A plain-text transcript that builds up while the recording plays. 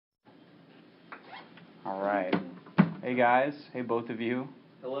All right. Hey guys. Hey both of you.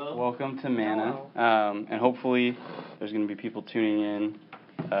 Hello. Welcome to Manna. And hopefully there's going to be people tuning in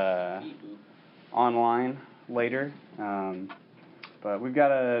online later. But we've got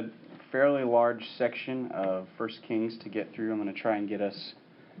a fairly large section of 1 Kings to get through. I'm going to try and get us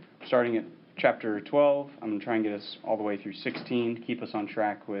starting at chapter 12. I'm going to try and get us all the way through 16 to keep us on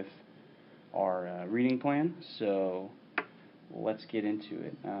track with our reading plan. So let's get into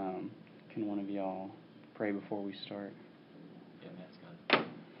it. Can one of y'all pray before we start? Yeah, Matt's got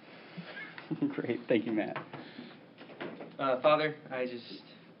it. Great. Thank you, Matt. Father, I just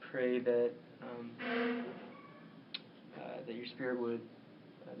pray that that your Spirit would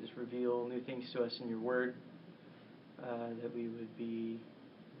just reveal new things to us in your Word, that we would be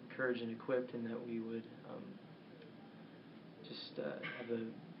encouraged and equipped, and that we would just have a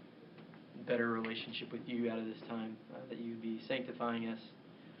better relationship with you out of this time, that you would be sanctifying us.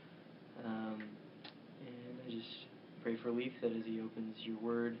 And I just pray for Leaf that as he opens your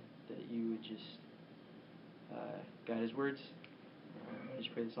Word, that you would just guide his words. I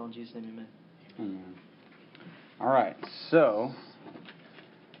just pray this all in Jesus' name, amen. Amen. All right, so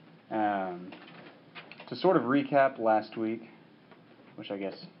to sort of recap last week, which I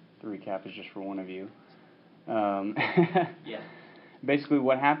guess the recap is just for one of you. Yeah. Basically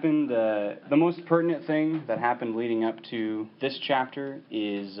what happened, the most pertinent thing that happened leading up to this chapter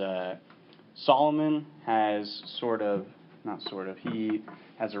is Solomon has he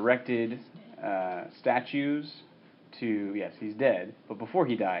has erected statues to, yes, he's dead, but before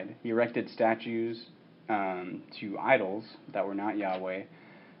he died, he erected statues to idols that were not Yahweh,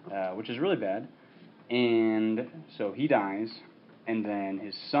 which is really bad. And so he dies, and then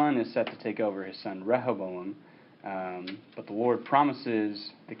his son is set to take over, his son Rehoboam. But the Lord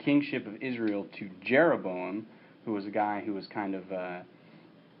promises the kingship of Israel to Jeroboam, who was a guy who was kind of,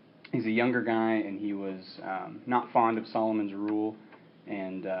 he's a younger guy, and he was not fond of Solomon's rule.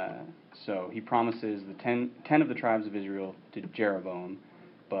 And so he promises the 10 of the tribes of Israel to Jeroboam,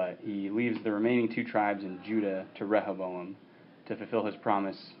 but he leaves the remaining 2 tribes in Judah to Rehoboam to fulfill his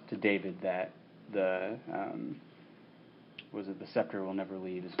promise to David that the scepter will never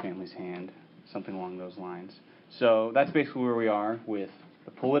leave his family's hand, something along those lines. So that's basically where we are with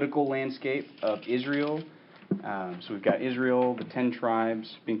the political landscape of Israel. So we've got Israel, the 10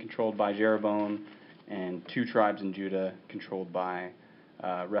 tribes being controlled by Jeroboam, and 2 tribes in Judah controlled by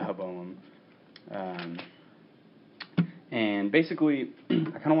Rehoboam. And basically, I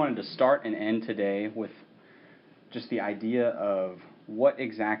kind of wanted to start and end today with just the idea of what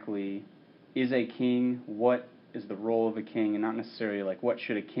exactly is a king, what is the role of a king, and not necessarily like what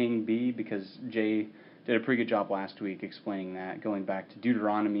should a king be, because Jay did a pretty good job last week explaining that, going back to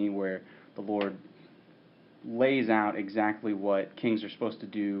Deuteronomy where the Lord lays out exactly what kings are supposed to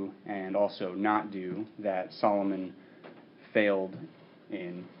do and also not do that Solomon failed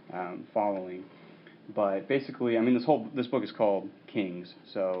in following. But basically, I mean, this book is called Kings,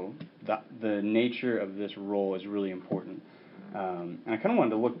 so the nature of this role is really important. And I kind of wanted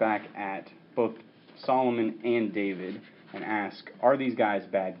to look back at both Solomon and David and ask, are these guys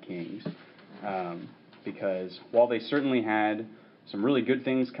bad kings? Because while they certainly had some really good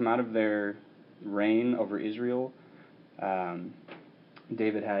things come out of their reign over Israel,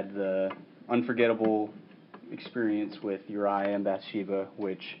 David had the unforgettable experience with Uriah and Bathsheba,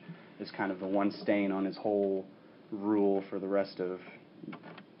 which is kind of the one stain on his whole rule for the rest of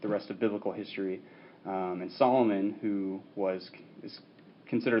biblical history. And Solomon, who is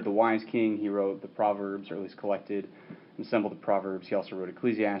considered the wise king, he wrote the Proverbs, or at least collected and assembled the Proverbs. He also wrote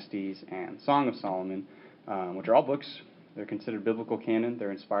Ecclesiastes and Song of Solomon, which are all books. They're considered biblical canon.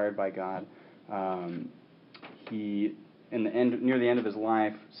 They're inspired by God. He, near the end of his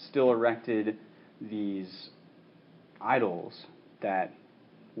life, still erected these idols that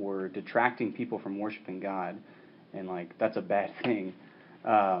were detracting people from worshiping God, and that's a bad thing.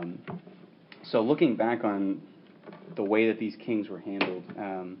 So looking back on the way that these kings were handled,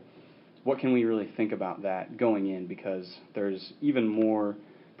 what can we really think about that going in? Because there's even more,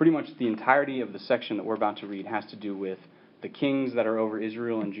 pretty much the entirety of the section that we're about to read has to do with the kings that are over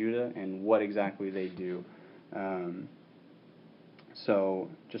Israel and Judah and what exactly they do. So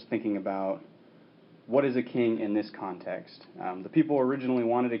just thinking about what is a king in this context. The people originally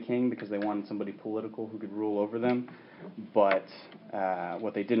wanted a king because they wanted somebody political who could rule over them, but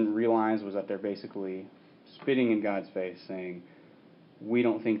what they didn't realize was that they're basically spitting in God's face, saying, we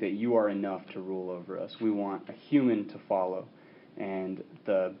don't think that you are enough to rule over us. We want a human to follow. And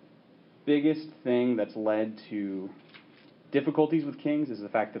the biggest thing that's led to difficulties with kings is the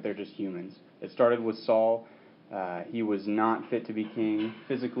fact that they're just humans. It started with Saul. He was not fit to be king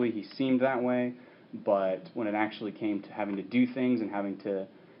physically. He seemed that way. but when it actually came to having to do things and having to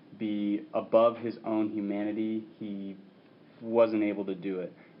be above his own humanity, he wasn't able to do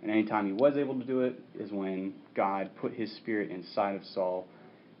it. And anytime he was able to do it is when God put his spirit inside of Saul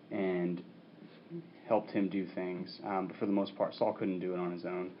and helped him do things. But for the most part, Saul couldn't do it on his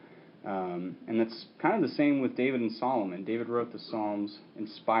own. And that's kind of the same with David and Solomon. David wrote the Psalms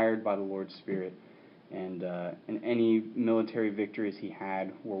inspired by the Lord's Spirit. And any military victories he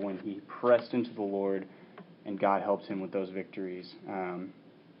had were when he pressed into the Lord and God helped him with those victories. And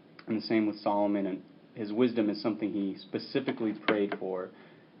the same with Solomon. And his wisdom is something he specifically prayed for.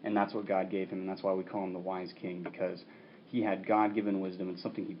 And that's what God gave him. And that's why we call him the wise king, because he had God-given wisdom. It's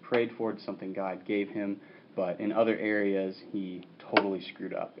something he prayed for. It's something God gave him. But in other areas, he totally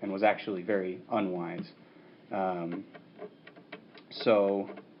screwed up and was actually very unwise. So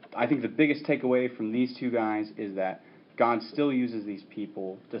I think the biggest takeaway from these two guys is that God still uses these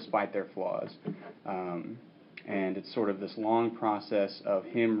people despite their flaws. And it's sort of this long process of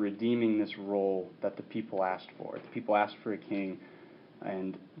him redeeming this role that the people asked for. The people asked for a king,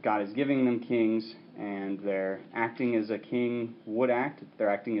 and God is giving them kings, and they're acting as a king would act.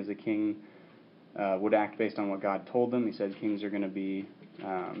 They're acting as a king would act based on what God told them. He said kings are going to be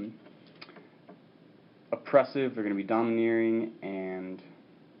oppressive, they're going to be domineering, and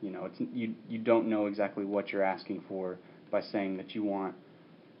you don't know exactly what you're asking for by saying that you want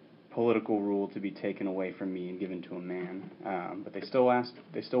political rule to be taken away from me and given to a man. But they still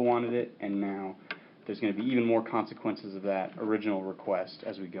wanted it, and now there's going to be even more consequences of that original request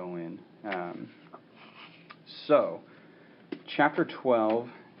as we go in. So, chapter 12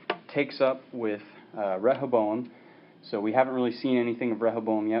 takes up with Rehoboam. So we haven't really seen anything of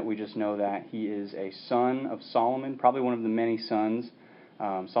Rehoboam yet. We just know that he is a son of Solomon, probably one of the many sons.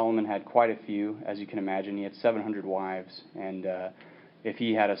 Solomon had quite a few, as you can imagine. He had 700 wives, and if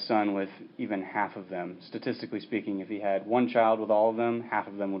he had a son with even half of them, statistically speaking, if he had one child with all of them, half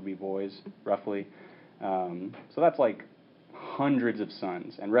of them would be boys, roughly. So that's like hundreds of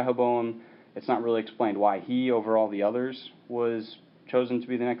sons. And Rehoboam, it's not really explained why he, over all the others, was chosen to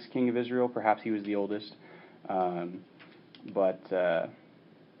be the next king of Israel. Perhaps he was the oldest. But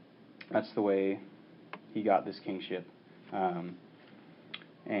that's the way he got this kingship.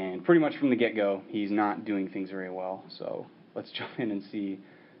 And pretty much from the get-go, he's not doing things very well. So let's jump in and see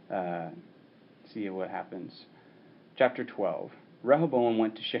what happens. Chapter 12. Rehoboam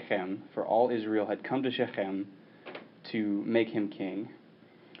went to Shechem, for all Israel had come to Shechem to make him king.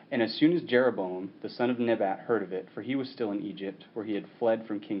 And as soon as Jeroboam, the son of Nebat, heard of it, for he was still in Egypt, where he had fled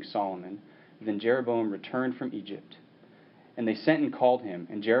from King Solomon, then Jeroboam returned from Egypt. And they sent and called him,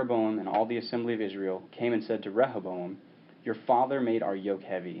 and Jeroboam and all the assembly of Israel came and said to Rehoboam, "Your father made our yoke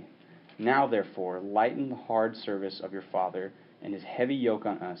heavy. Now, therefore, lighten the hard service of your father and his heavy yoke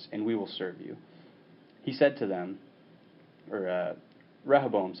on us, and we will serve you." He said to them,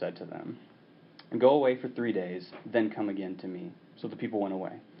 Rehoboam said to them, "Go away for 3 days, then come again to me." So the people went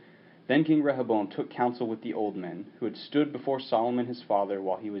away. Then King Rehoboam took counsel with the old men, who had stood before Solomon his father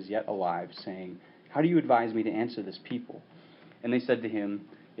while he was yet alive, saying, "How do you advise me to answer this people?" And they said to him,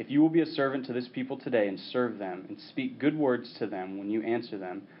 "If you will be a servant to this people today and serve them, and speak good words to them when you answer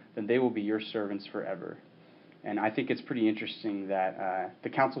them, then they will be your servants forever." And I think it's pretty interesting that the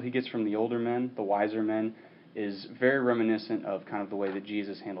counsel he gets from the older men, the wiser men, is very reminiscent of kind of the way that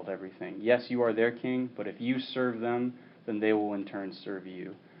Jesus handled everything. Yes, you are their king, but if you serve them, then they will in turn serve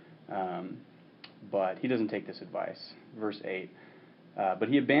you. But he doesn't take this advice. Verse 8. But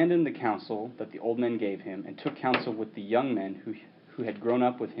he abandoned the counsel that the old men gave him and took counsel with the young men who had grown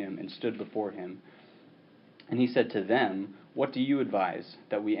up with him and stood before him. And he said to them, "What do you advise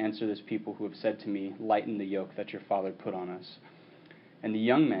that we answer this people who have said to me, 'Lighten the yoke that your father put on us'?" And the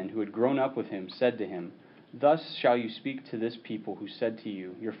young men who had grown up with him said to him, "Thus shall you speak to this people who said to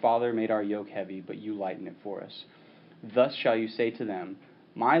you, 'Your father made our yoke heavy, but you lighten it for us.' Thus shall you say to them,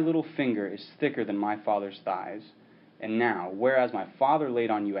 'My little finger is thicker than my father's thighs. And now, whereas my father laid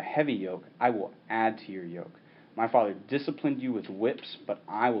on you a heavy yoke, I will add to your yoke. My father disciplined you with whips, but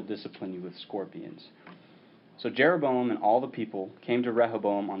I will discipline you with scorpions." So Jeroboam and all the people came to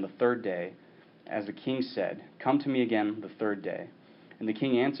Rehoboam on the 3rd day, as the king said, "Come to me again the 3rd day." And the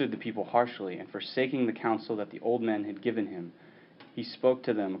king answered the people harshly, and forsaking the counsel that the old men had given him, he spoke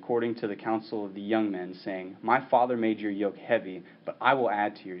to them according to the counsel of the young men, saying, "My father made your yoke heavy, but I will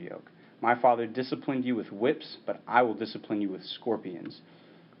add to your yoke. My father disciplined you with whips, but I will discipline you with scorpions."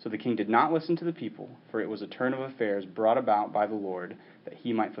 So the king did not listen to the people, for it was a turn of affairs brought about by the Lord, that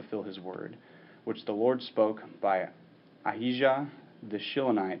he might fulfill his word, which the Lord spoke by Ahijah the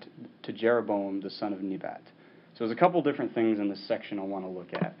Shilonite to Jeroboam the son of Nebat. So there's a couple different things in this section I want to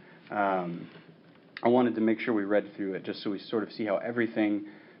look at. I wanted to make sure we read through it just so we sort of see how everything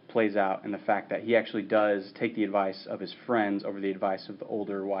plays out, and the fact that he actually does take the advice of his friends over the advice of the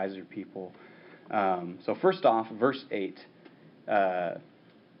older, wiser people. So first off, verse 8, the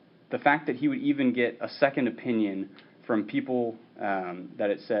fact that he would even get a second opinion from people that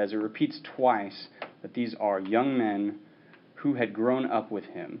it says, it repeats twice that these are young men who had grown up with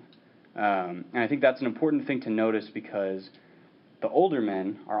him. And I think that's an important thing to notice, because the older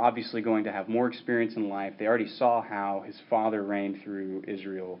men are obviously going to have more experience in life. They already saw how his father reigned through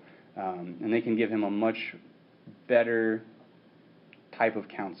Israel, and they can give him a much better type of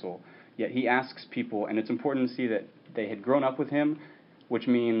counsel. Yet he asks people, and it's important to see that they had grown up with him, which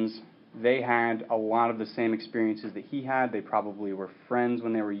means they had a lot of the same experiences that he had. They probably were friends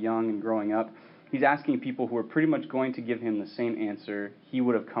when they were young and growing up. He's asking people who are pretty much going to give him the same answer he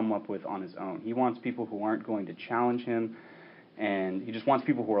would have come up with on his own. He wants people who aren't going to challenge him, and he just wants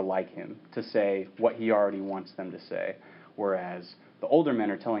people who are like him to say what he already wants them to say, whereas the older men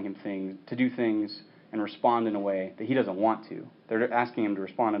are telling him to do things and respond in a way that he doesn't want to. They're asking him to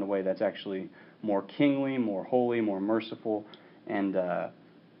respond in a way that's actually more kingly, more holy, more merciful, and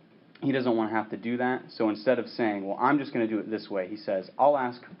he doesn't want to have to do that. So instead of saying, well, I'm just going to do it this way, he says, I'll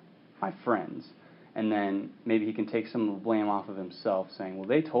ask my friends. And then maybe he can take some of the blame off of himself, saying, well,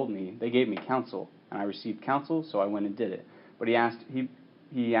 they told me, they gave me counsel, and I received counsel, so I went and did it. But he asked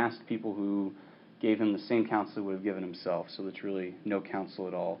people who gave him the same counsel he would have given himself, so it's really no counsel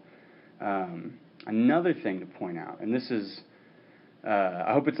at all. Another thing to point out, and this is,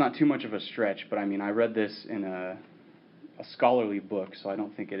 I hope it's not too much of a stretch, but I mean, I read this in a scholarly book, so I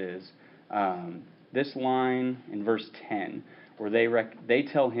don't think it is. This line in verse 10, where they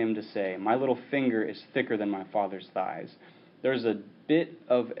tell him to say, my little finger is thicker than my father's thighs. There's a bit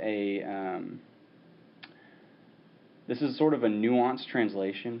of a, this is sort of a nuanced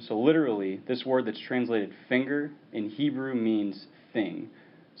translation. So literally, this word that's translated finger in Hebrew means thing.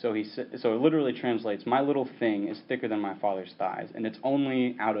 So it literally translates, my little thing is thicker than my father's thighs. And it's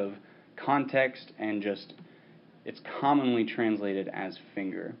only out of context and just, it's commonly translated as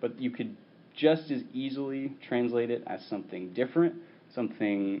finger. But you could just as easily translate it as something different,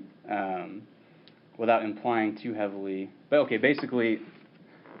 something without implying too heavily. But okay, basically,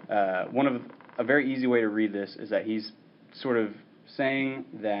 a very easy way to read this is that he's sort of saying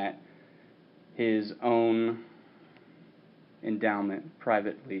that his own endowment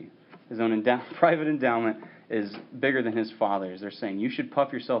private endowment is bigger than his father's. They're saying you should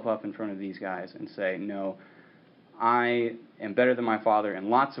puff yourself up in front of these guys and say, no, I am better than my father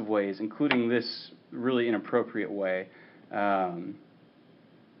in lots of ways, including this really inappropriate way, and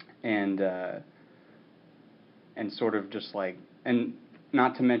sort of just like, and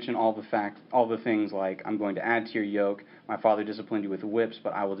not to mention all the things like, I'm going to add to your yoke. My father disciplined you with whips,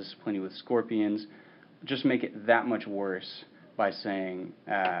 but I will discipline you with scorpions. Just make it that much worse by saying,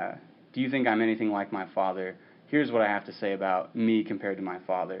 do you think I'm anything like my father? Here's what I have to say about me compared to my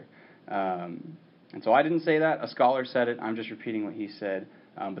father. And so I didn't say that. A scholar said it. I'm just repeating what he said.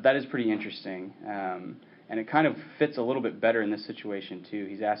 But that is pretty interesting. And it kind of fits a little bit better in this situation, too.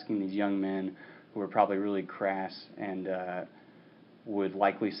 He's asking these young men who are probably really crass and would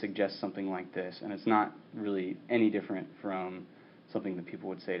likely suggest something like this. And it's not really any different from something that people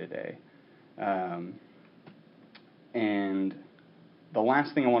would say today. And the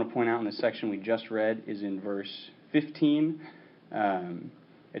last thing I want to point out in this section we just read is in verse 15.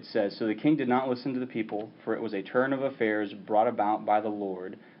 It says, so the king did not listen to the people, for it was a turn of affairs brought about by the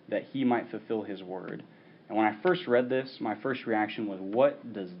Lord, that he might fulfill his word. And when I first read this, my first reaction was,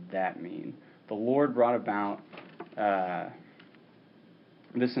 what does that mean? The Lord brought about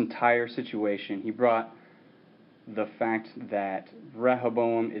this entire situation. He brought the fact that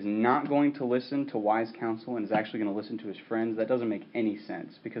Rehoboam is not going to listen to wise counsel and is actually going to listen to his friends. That doesn't make any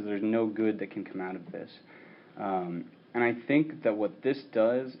sense, because there's no good that can come out of this. And I think that what this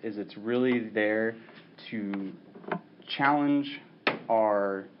does is it's really there to challenge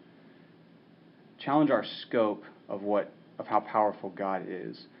our scope of how powerful God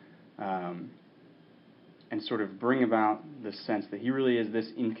is, and sort of bring about the sense that he really is this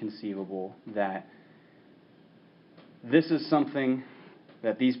inconceivable, that this is something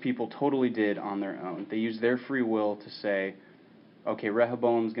that these people totally did on their own. They used their free will to say, okay,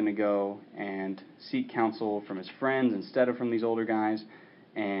 Rehoboam's going to go and seek counsel from his friends instead of from these older guys,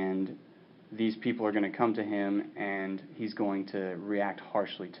 and these people are going to come to him, and he's going to react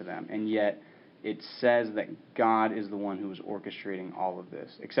harshly to them. And yet, it says that God is the one who was orchestrating all of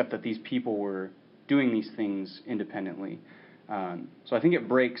this, except that these people were doing these things independently. So I think it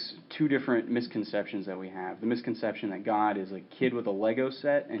breaks two different misconceptions that we have. The misconception that God is a kid with a Lego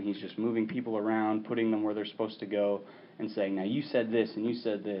set, and he's just moving people around, putting them where they're supposed to go, and saying, now you said this, and you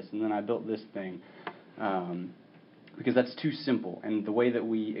said this, and then I built this thing. Because that's too simple. And the way that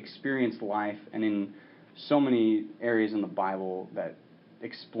we experience life, and in so many areas in the Bible that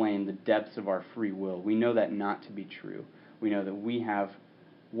explain the depths of our free will, we know that not to be true. We know that we have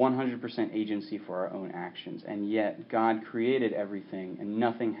 100% agency for our own actions, and yet God created everything, and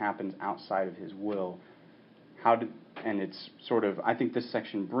nothing happens outside of His will. And it's sort of, I think this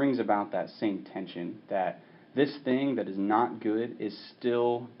section brings about that same tension, that this thing that is not good is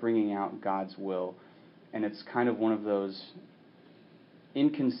still bringing out God's will, and it's kind of one of those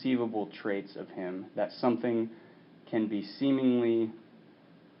inconceivable traits of Him, that something can be seemingly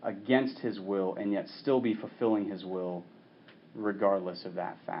against His will and yet still be fulfilling His will regardless of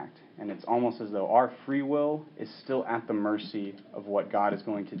that fact. And it's almost as though our free will is still at the mercy of what God is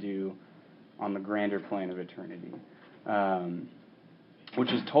going to do on the grander plane of eternity,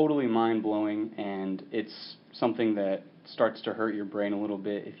 which is totally mind-blowing, and it's something that starts to hurt your brain a little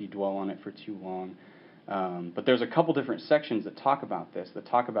bit if you dwell on it for too long. But there's a couple different sections that talk about this, that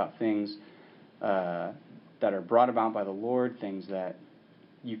talk about things that are brought about by the Lord, things that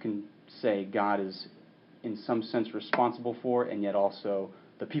you can say God is in some sense responsible for, and yet also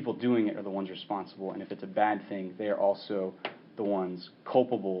the people doing it are the ones responsible. And if it's a bad thing, they are also the ones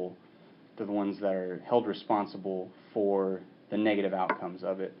culpable. They're the ones that are held responsible for the negative outcomes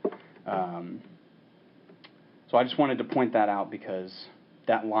of it. So I just wanted to point that out, because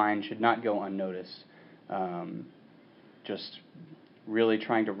that line should not go unnoticed. Just really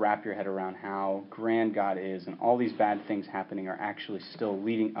trying to wrap your head around how grand God is, and all these bad things happening are actually still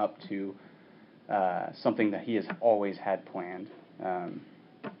leading up to something that He has always had planned.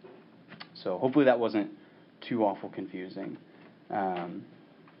 So hopefully that wasn't too awful confusing. So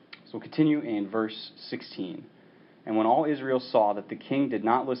we'll continue in verse 16. And when all Israel saw that the king did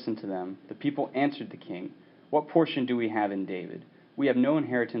not listen to them, the people answered the king, "What portion do we have in David? We have no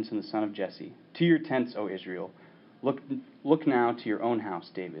inheritance in the son of Jesse. To your tents, O Israel. Look now to your own house,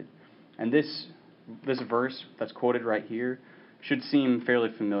 David." And this verse that's quoted right here should seem fairly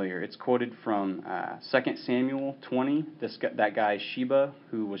familiar. It's quoted from 2 Samuel 20, that guy Sheba,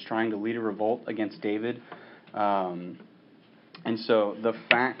 who was trying to lead a revolt against David. And so the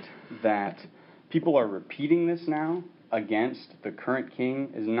fact that people are repeating this now against the current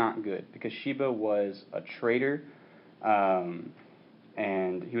king is not good, because Sheba was a traitor,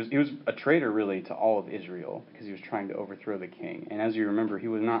 and he was a traitor really to all of Israel, because he was trying to overthrow the king. And as you remember, he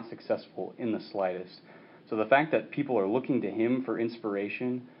was not successful in the slightest. So the fact that people are looking to him for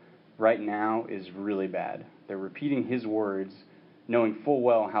inspiration right now is really bad. They're repeating his words, knowing full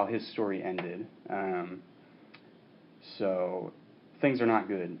well how his story ended. So things are not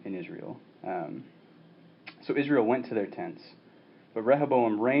good in Israel. So Israel went to their tents. But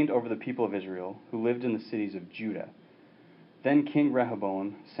Rehoboam reigned over the people of Israel, who lived in the cities of Judah. Then King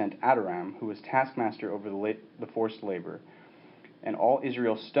Rehoboam sent Adoram, who was taskmaster over the forced labor, and all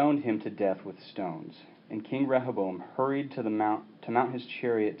Israel stoned him to death with stones. And King Rehoboam hurried to mount his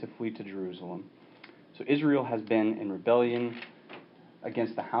chariot to flee to Jerusalem. So Israel has been in rebellion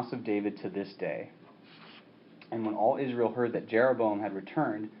against the house of David to this day. And when all Israel heard that Jeroboam had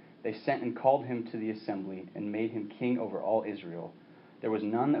returned, they sent and called him to the assembly and made him king over all Israel. There was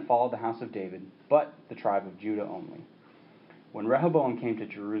none that followed the house of David, but the tribe of Judah only. When Rehoboam came to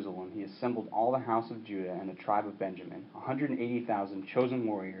Jerusalem, he assembled all the house of Judah and the tribe of Benjamin, 180,000 chosen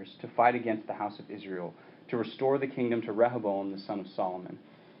warriors, to fight against the house of Israel, to restore the kingdom to Rehoboam the son of Solomon.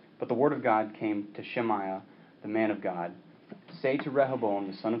 But the word of God came to Shemaiah, the man of God. "Say to Rehoboam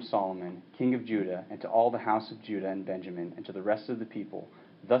the son of Solomon, king of Judah, and to all the house of Judah and Benjamin, and to the rest of the people,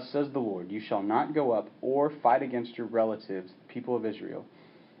 Thus says the Lord, you shall not go up or fight against your relatives, the people of Israel.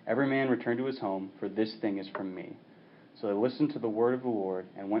 Every man return to his home, for this thing is from me." So they listened to the word of the Lord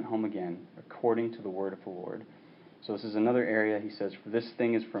and went home again, according to the word of the Lord. So this is another area, he says, "For this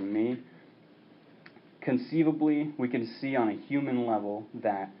thing is from me." Conceivably, we can see on a human level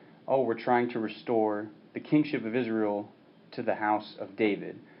that, we're trying to restore the kingship of Israel to the house of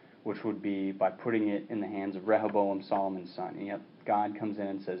David, which would be by putting it in the hands of Rehoboam, Solomon's son. And yet God comes in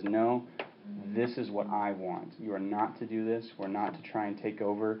and says, "No, this is what I want. You are not to do this. We're not to try and take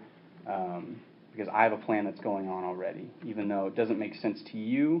over, because I have a plan that's going on already. Even though it doesn't make sense to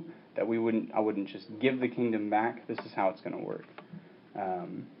you that I wouldn't just give the kingdom back. This is how it's going to work."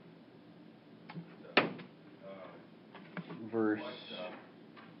 Verse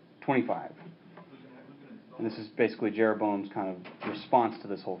 25. And this is basically Jeroboam's kind of response to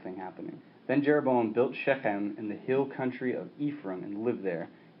this whole thing happening. Then Jeroboam built Shechem in the hill country of Ephraim and lived there.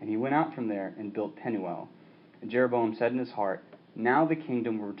 And he went out from there and built Penuel. And Jeroboam said in his heart, Now the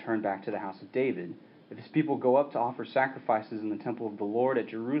kingdom will return back to the house of David. If his people go up to offer sacrifices in the temple of the Lord at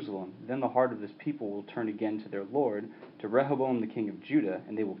Jerusalem, then the heart of this people will turn again to their Lord, to Rehoboam the king of Judah,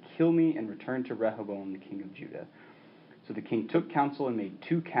 and they will kill me and return to Rehoboam the king of Judah. So the king took counsel and made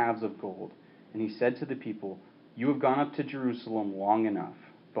 2 calves of gold. And he said to the people, You have gone up to Jerusalem long enough.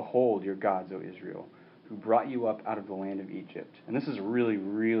 Behold your gods, O Israel, who brought you up out of the land of Egypt. And this is a really,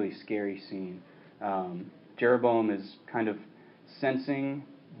 really scary scene. Jeroboam is kind of sensing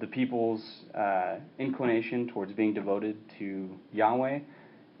the people's inclination towards being devoted to Yahweh,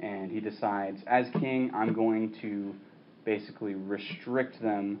 and he decides, as king, I'm going to basically restrict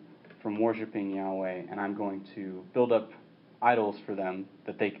them from worshiping Yahweh, and I'm going to build up idols for them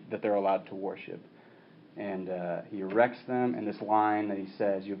that they're allowed to worship. And he erects them, and this line that he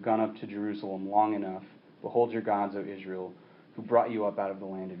says, You have gone up to Jerusalem long enough. Behold your gods, O Israel, who brought you up out of the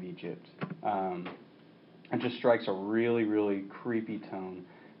land of Egypt. It just strikes a really, really creepy tone,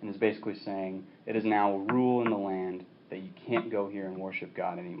 and is basically saying, it is now a rule in the land that you can't go here and worship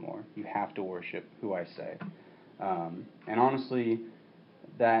God anymore. You have to worship who I say. And honestly,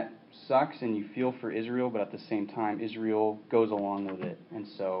 that sucks, and you feel for Israel, but at the same time, Israel goes along with it. And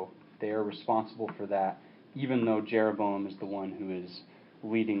so they are responsible for that, even though Jeroboam is the one who is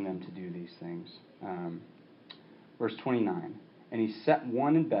leading them to do these things. Verse 29, And he set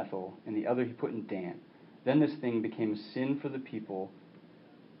one in Bethel, and the other he put in Dan. Then this thing became a sin, for the people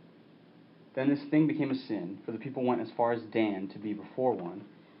went as far as Dan to be before one.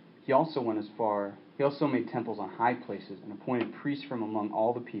 He also made temples on high places and appointed priests from among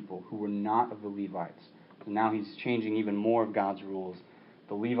all the people who were not of the Levites. So now he's changing even more of God's rules.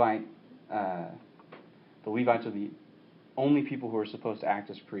 The Levites are the only people who are supposed to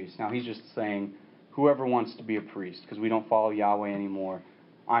act as priests. Now he's just saying, whoever wants to be a priest, because we don't follow Yahweh anymore,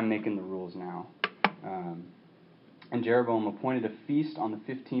 I'm making the rules now. And Jeroboam appointed a feast on the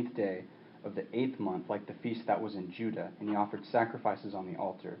 15th day of the 8th month, like the feast that was in Judah, and he offered sacrifices on the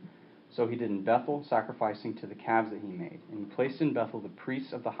altar. So he did in Bethel, sacrificing to the calves that he made. And he placed in Bethel the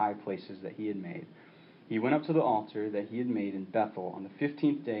priests of the high places that he had made. He went up to the altar that he had made in Bethel on the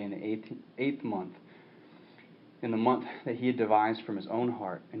 15th day in the 8th month, in the month that he had devised from his own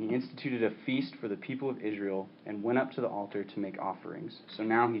heart. And he instituted a feast for the people of Israel, and went up to the altar to make offerings. So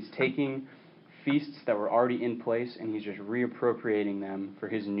now he's taking feasts that were already in place, and he's just reappropriating them for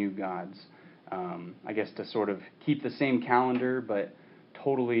his new gods. I guess to sort of keep the same calendar, but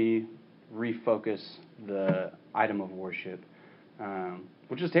totally refocus the item of worship,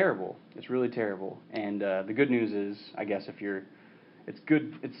 which is terrible. It's really terrible. And the good news is, I guess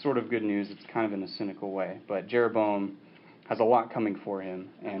it's sort of good news. It's kind of in a cynical way. But Jeroboam has a lot coming for him,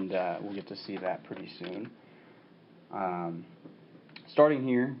 and we'll get to see that pretty soon. Starting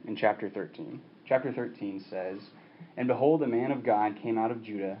here in chapter 13. Chapter 13 says, And behold, a man of God came out of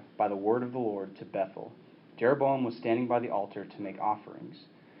Judah by the word of the Lord to Bethel. Jeroboam was standing by the altar to make offerings.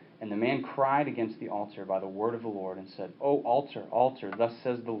 And the man cried against the altar by the word of the Lord, and said, O altar, altar, thus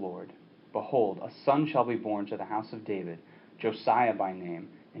says the Lord, Behold, a son shall be born to the house of David, Josiah by name,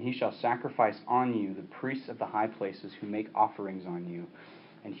 and he shall sacrifice on you the priests of the high places who make offerings on you,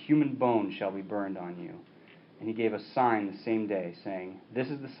 and human bones shall be burned on you. And he gave a sign the same day, saying, This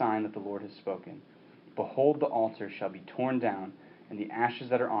is the sign that the Lord has spoken. Behold, the altar shall be torn down, and the ashes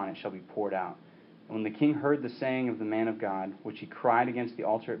that are on it shall be poured out. And when the king heard the saying of the man of God, which he cried against the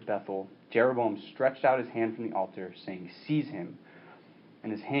altar at Bethel, Jeroboam stretched out his hand from the altar, saying, Seize him.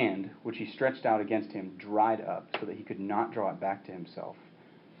 And his hand, which he stretched out against him, dried up, so that he could not draw it back to himself.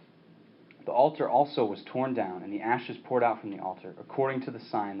 The altar also was torn down, and the ashes poured out from the altar, according to the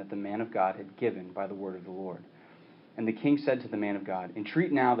sign that the man of God had given by the word of the Lord. And the king said to the man of God,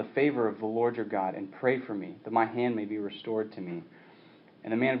 Entreat now the favor of the Lord your God, and pray for me, that my hand may be restored to me.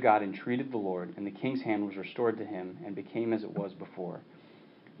 And the man of God entreated the Lord, and the king's hand was restored to him, and became as it was before.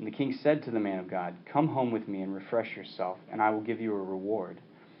 And the king said to the man of God, Come home with me and refresh yourself, and I will give you a reward.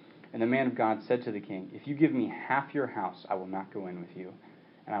 And the man of God said to the king, If you give me half your house, I will not go in with you.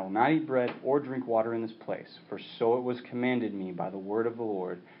 And I will not eat bread or drink water in this place, for so it was commanded me by the word of the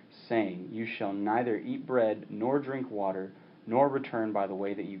Lord, saying, You shall neither eat bread nor drink water, nor return by the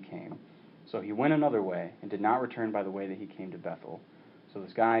way that you came. So he went another way, and did not return by the way that he came to Bethel. So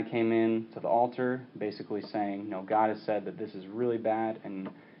this guy came in to the altar, basically saying, No, God has said that this is really bad, and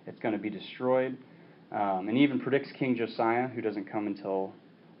it's going to be destroyed. And he even predicts King Josiah, who doesn't come until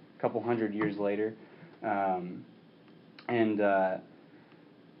a couple hundred years later.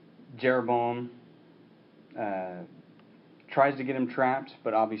 Jeroboam tries to get him trapped,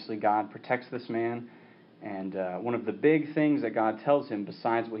 but obviously God protects this man. And one of the big things that God tells him,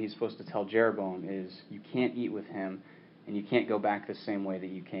 besides what he's supposed to tell Jeroboam, is you can't eat with him, and you can't go back the same way that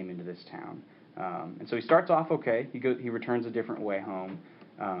you came into this town. And so he starts off okay. He returns a different way home.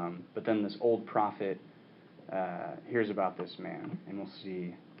 But then this old prophet hears about this man, and we'll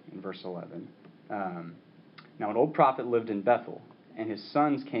see in verse 11. Now an old prophet lived in Bethel, and his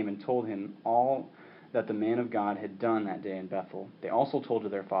sons came and told him all that the man of God had done that day in Bethel. They also told to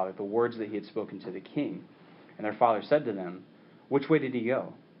their father the words that he had spoken to the king. And their father said to them, "Which way did he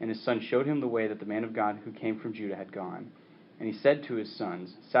go?" And his son showed him the way that the man of God who came from Judah had gone. And he said to his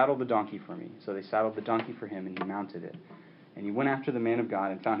sons, "Saddle the donkey for me." So they saddled the donkey for him, and he mounted it. And he went after the man of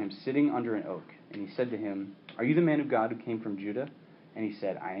God and found him sitting under an oak. And he said to him, "Are you the man of God who came from Judah?" And he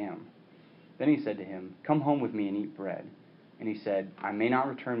said, "I am." Then he said to him, "Come home with me and eat bread." And he said, "I may not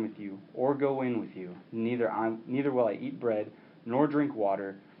return with you or go in with you. Neither will I eat bread nor drink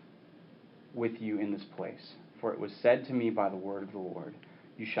water with you in this place. For it was said to me by the word of the Lord,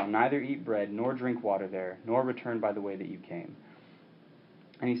 you shall neither eat bread nor drink water there, nor return by the way that you came."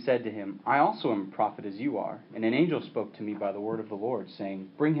 And he said to him, "I also am a prophet as you are. And an angel spoke to me by the word of the Lord, saying,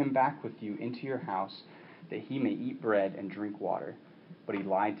 Bring him back with you into your house, that he may eat bread and drink water." But he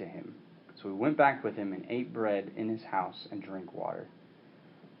lied to him. So he went back with him and ate bread in his house and drank water.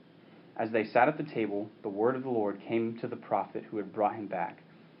 As they sat at the table, the word of the Lord came to the prophet who had brought him back.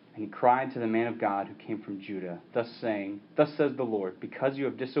 And he cried to the man of God who came from Judah, thus saying, "Thus says the Lord, because you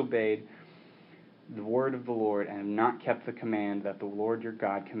have disobeyed the word of the Lord and have not kept the command that the Lord your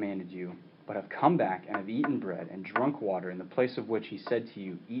God commanded you, but have come back and have eaten bread and drunk water in the place of which he said to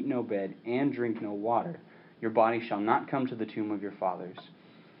you, Eat no bread and drink no water, your body shall not come to the tomb of your fathers."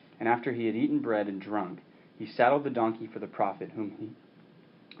 And after he had eaten bread and drunk, he saddled the donkey for the prophet whom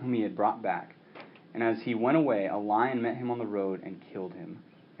he had brought back. And as he went away, a lion met him on the road and killed him.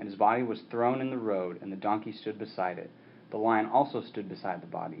 And his body was thrown in the road, and the donkey stood beside it. The lion also stood beside the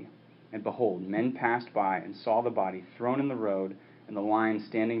body. And behold, men passed by and saw the body thrown in the road, and the lion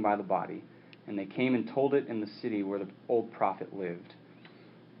standing by the body. And they came and told it in the city where the old prophet lived.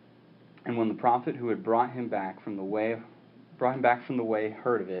 And when the prophet who had brought him back from the way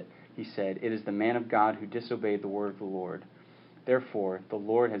heard of it, he said, "It is the man of God who disobeyed the word of the Lord. Therefore the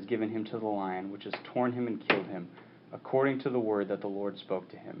Lord has given him to the lion, which has torn him and killed him, according to the word that the Lord spoke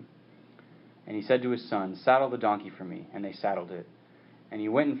to him." And he said to his son, "Saddle the donkey for me." And they saddled it. And he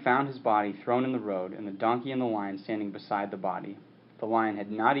went and found his body thrown in the road, and the donkey and the lion standing beside the body. The lion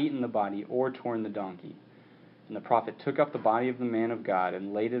had not eaten the body or torn the donkey. And the prophet took up the body of the man of God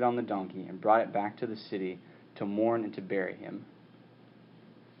and laid it on the donkey and brought it back to the city to mourn and to bury him.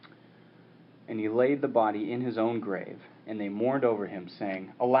 And he laid the body in his own grave, and they mourned over him,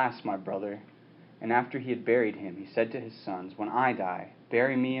 saying, "Alas, my brother." And after he had buried him, he said to his sons, "When I die,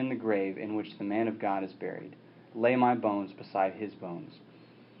 bury me in the grave in which the man of God is buried. Lay my bones beside his bones."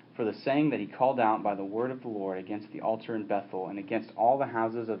 For the saying that he called out by the word of the Lord against the altar in Bethel and against all the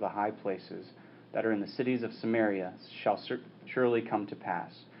houses of the high places that are in the cities of Samaria shall surely come to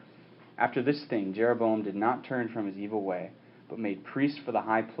pass. After this thing, Jeroboam did not turn from his evil way, but made priests for the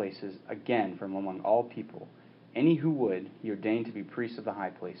high places again from among all people. Any who would, he ordained to be priests of the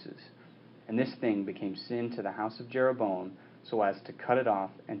high places. And this thing became sin to the house of Jeroboam, so as to cut it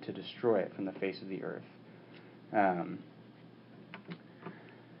off and to destroy it from the face of the earth.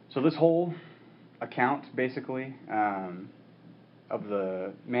 So this whole account, basically, of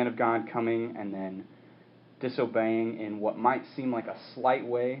the man of God coming and then disobeying in what might seem like a slight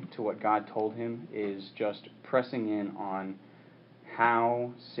way to what God told him, is just pressing in on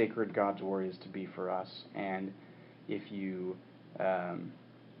how sacred God's word is to be for us. And if you're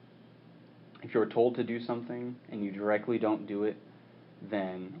told to do something and you directly don't do it,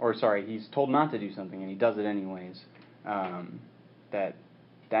 he's told not to do something and he does it anyways, that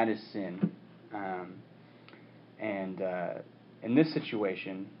is sin. In this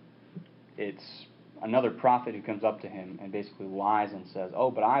situation, it's another prophet who comes up to him and basically lies and says,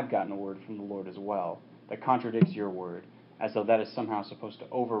 "Oh, but I've gotten a word from the Lord as well that contradicts your word," as though that is somehow supposed to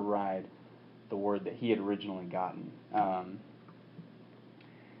override the word that he had originally gotten.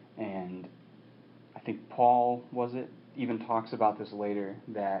 And I think Paul, even talks about this later,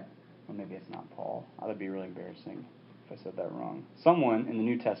 that, well, maybe it's not Paul. That would be really embarrassing if I said that wrong. Someone in the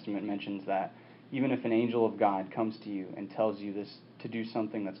New Testament mentions that even if an angel of God comes to you and tells you this to do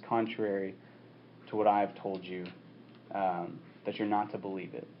something that's contrary to what I have told you, that you're not to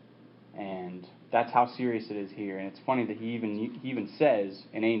believe it. And that's how serious it is here. And it's funny that he even says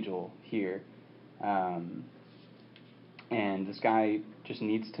an angel here. And this guy just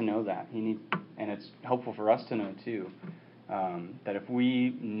needs to know that. And it's helpful for us to know too. That if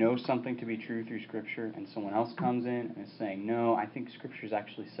we know something to be true through Scripture and someone else comes in and is saying, no, I think Scripture is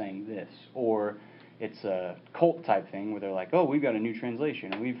actually saying this, or it's a cult type thing where they're like, oh, we've got a new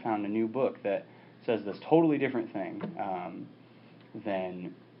translation, and we've found a new book that says this totally different thing,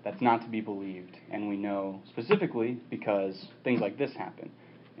 then that's not to be believed. And we know specifically because things like this happen,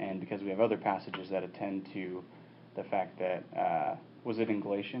 and because we have other passages that attend to the fact that, was it in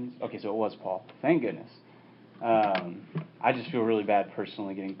Galatians? Okay, so it was Paul. Thank goodness. I just feel really bad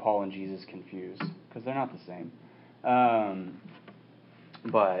personally getting Paul and Jesus confused, because they're not the same.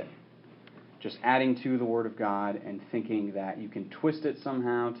 But just adding to the Word of God and thinking that you can twist it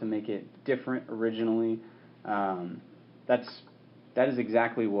somehow to make it different originally, that is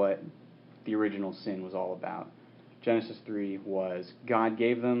exactly what the original sin was all about. Genesis 3 was God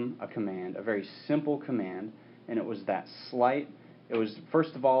gave them a command, a very simple command, and it was that slight. It was,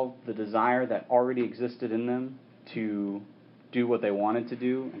 first of all, the desire that already existed in them to do what they wanted to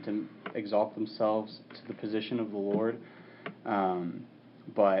do and to exalt themselves to the position of the Lord.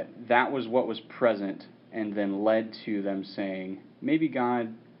 But that was what was present, and then led to them saying, maybe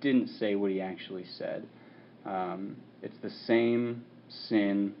God didn't say what he actually said. It's the same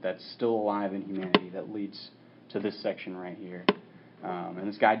sin that's still alive in humanity that leads to this section right here. And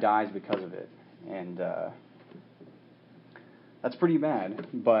this guy dies because of it. And that's pretty bad.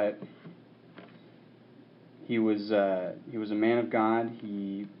 But he was a man of God.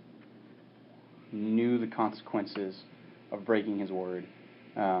 He knew the consequences of breaking his word.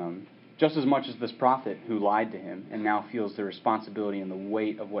 Just as much as this prophet who lied to him and now feels the responsibility and the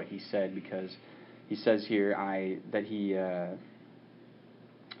weight of what he said, because he says here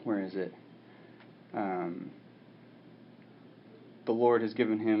where is it? The Lord has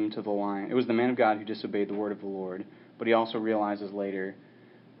given him to the lion. It was the man of God who disobeyed the word of the Lord, but he also realizes later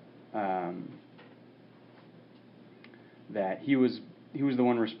that he was the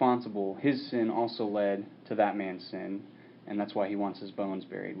one responsible. His sin also led to that man's sin, and that's why he wants his bones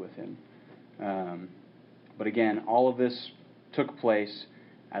buried with him. But again, all of this took place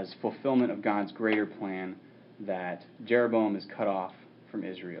as fulfillment of God's greater plan that Jeroboam is cut off from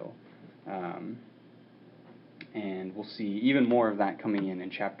Israel. And we'll see even more of that coming in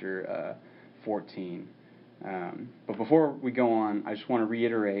chapter 14. But before we go on, I just want to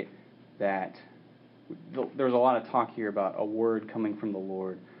reiterate that there's a lot of talk here about a word coming from the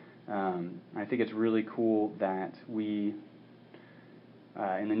Lord. I think it's really cool that we,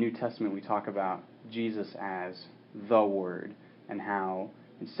 in the New Testament, we talk about Jesus as the Word, and how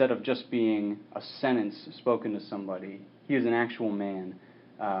instead of just being a sentence spoken to somebody, he is an actual man.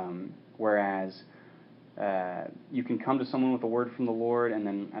 Whereas you can come to someone with a word from the Lord, and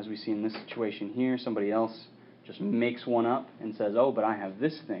then, as we see in this situation here, somebody else just makes one up and says, oh, but I have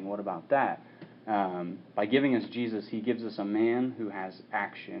this thing, what about that? By giving us Jesus, he gives us a man who has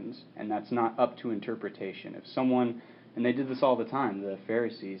actions, and that's not up to interpretation. If someone, and they did this all the time, the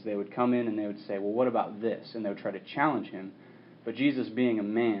Pharisees, they would come in and they would say, well, what about this? And they would try to challenge him. But Jesus, being a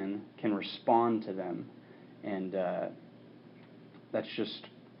man, can respond to them. And that's just,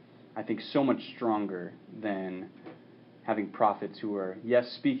 I think, so much stronger than having prophets who are, yes,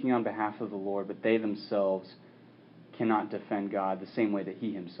 speaking on behalf of the Lord, but they themselves cannot defend God the same way that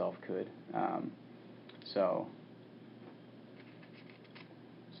he himself could. So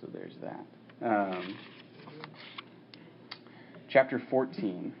there's that. Chapter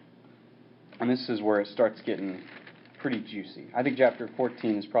 14. And this is where it starts getting pretty juicy. I think chapter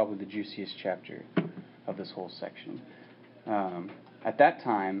 14 is probably the juiciest chapter of this whole section. At that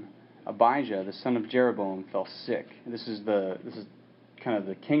time, Abijah, the son of Jeroboam, fell sick. This is kind of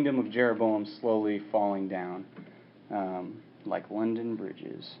the kingdom of Jeroboam slowly falling down, like London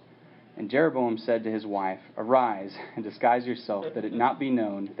bridges. And Jeroboam said to his wife, arise and disguise yourself, that it not be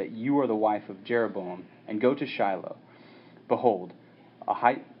known that you are the wife of Jeroboam, and go to Shiloh. Behold,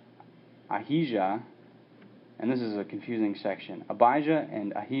 Ahijah, and this is a confusing section. Abijah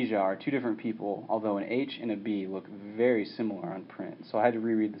and Ahijah are two different people, although an H and a B look very similar on print. So I had to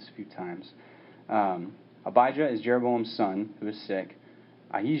reread this a few times. Abijah is Jeroboam's son, who is sick.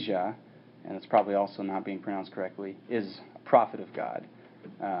 Ahijah, and it's probably also not being pronounced correctly, is a prophet of God.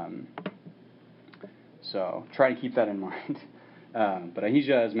 So try to keep that in mind. But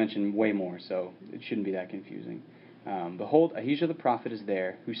Ahijah is mentioned way more, so it shouldn't be that confusing. Behold, Ahijah the prophet is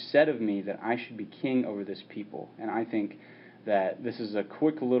there, who said of me that I should be king over this people. And I think that this is a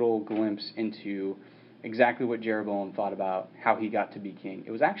quick little glimpse into exactly what Jeroboam thought about how he got to be king.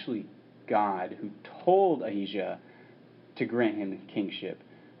 It was actually God who told Ahijah to grant him kingship,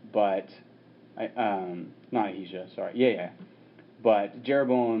 but not Ahijah, sorry, but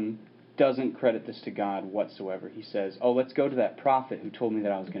Jeroboam doesn't credit this to God whatsoever. He says, oh, let's go to that prophet who told me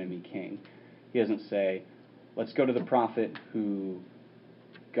that I was going to be king. He doesn't say, let's go to the prophet who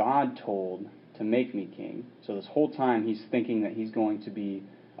God told to make me king. So this whole time he's thinking that he's going to be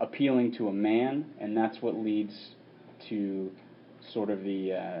appealing to a man, and that's what leads to sort of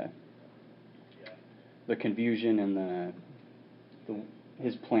the confusion and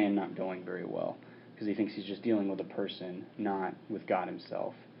his plan not going very well, because he thinks he's just dealing with a person, not with God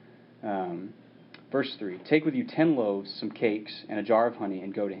himself. Verse 3, take with you 10 loaves, some cakes, and a jar of honey,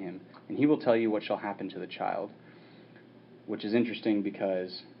 and go to him, and he will tell you what shall happen to the child. Which is interesting,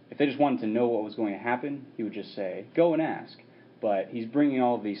 because if they just wanted to know what was going to happen, he would just say, go and ask. But he's bringing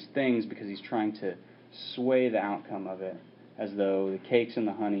all of these things because he's trying to sway the outcome of it, as though the cakes and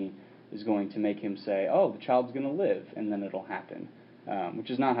the honey is going to make him say, oh, the child's going to live, and then it'll happen,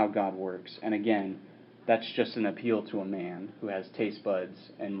 which is not how God works. And again, that's just an appeal to a man who has taste buds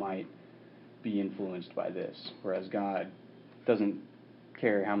and might be influenced by this, whereas God doesn't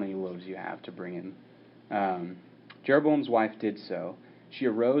care how many loaves you have to bring him. Jeroboam's wife did so. She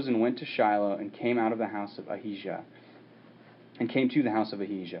arose and went to Shiloh and came out of the house of Ahijah, and came to the house of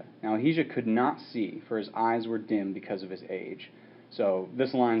Ahijah. Now Ahijah could not see, for his eyes were dim because of his age. So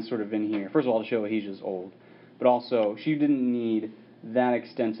this line's sort of in here, first of all, to show Ahijah's old, but also she didn't need that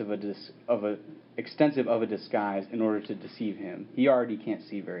extensive of a disguise in order to deceive him. He already can't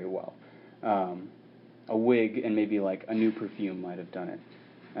see very well. A wig and maybe like a new perfume might have done it.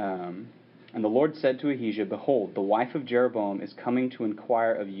 And the Lord said to Ahijah, behold, the wife of Jeroboam is coming to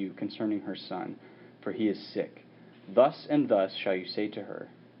inquire of you concerning her son, for he is sick. Thus and thus shall you say to her.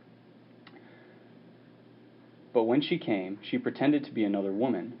 But when she came, she pretended to be another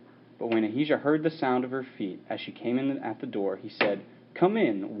woman. But when Ahijah heard the sound of her feet as she came in at the door, he said, come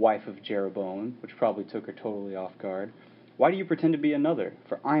in, wife of Jeroboam, which probably took her totally off guard. Why do you pretend to be another?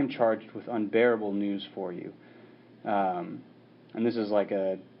 For I am charged with unbearable news for you. And this is like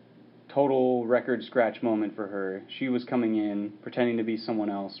a total record scratch moment for her. She was coming in, pretending to be someone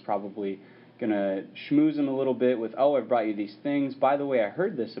else, probably going to schmooze him a little bit with, oh, I've brought you these things. By the way, I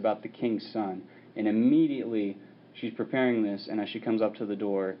heard this about the king's son. And immediately she's preparing this, and as she comes up to the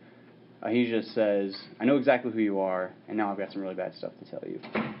door, Ahijah says, I know exactly who you are, and now I've got some really bad stuff to tell you.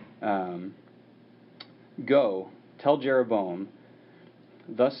 Go, tell Jeroboam,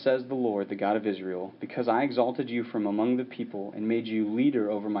 thus says the Lord, the God of Israel, because I exalted you from among the people and made you leader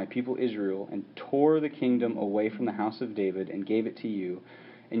over my people Israel and tore the kingdom away from the house of David and gave it to you,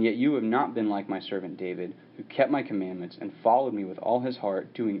 and yet you have not been like my servant David, who kept my commandments and followed me with all his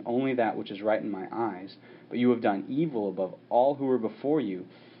heart, doing only that which is right in my eyes. But you have done evil above all who were before you,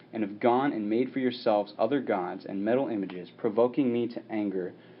 and have gone and made for yourselves other gods and metal images, provoking me to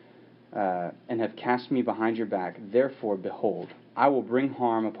anger, and have cast me behind your back. Therefore, behold, I will bring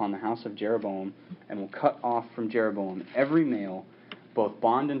harm upon the house of Jeroboam, and will cut off from Jeroboam every male, both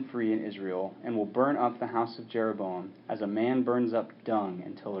bond and free in Israel, and will burn up the house of Jeroboam, as a man burns up dung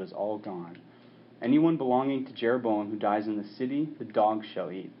until it is all gone. Anyone belonging to Jeroboam who dies in the city, the dogs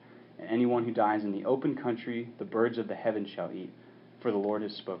shall eat, and anyone who dies in the open country, the birds of the heaven shall eat, for the Lord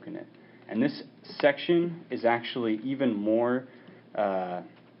has spoken it. And this section is actually even more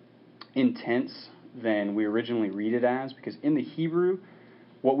intense than we originally read it as, because in the Hebrew,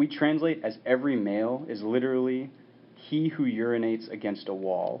 what we translate as every male is literally he who urinates against a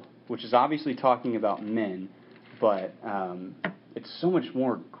wall, which is obviously talking about men, but it's so much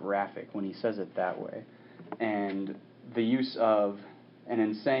more graphic when he says it that way. And the use of, and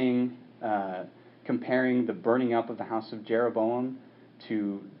in saying, comparing the burning up of the house of Jeroboam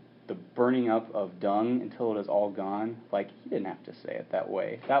to the burning up of dung until it is all gone, like, he didn't have to say it that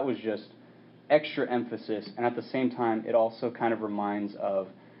way. That was just extra emphasis, and at the same time, it also kind of reminds of,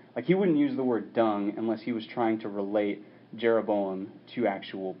 like, he wouldn't use the word dung unless he was trying to relate Jeroboam to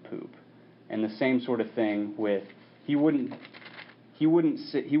actual poop. And the same sort of thing with, he wouldn't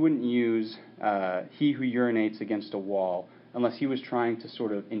use he who urinates against a wall unless he was trying to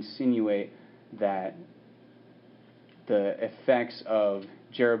sort of insinuate that the effects of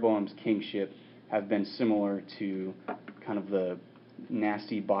Jeroboam's kingship have been similar to kind of the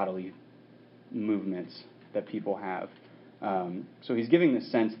nasty bodily movements that people have. So he's giving the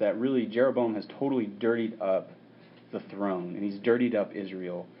sense that really Jeroboam has totally dirtied up the throne, and he's dirtied up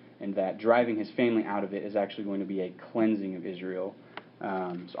Israel, and that driving his family out of it is actually going to be a cleansing of Israel.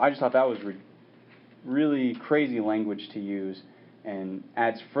 So I just thought that was really crazy language to use, and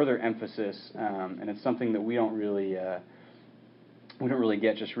adds further emphasis, and it's something that we don't really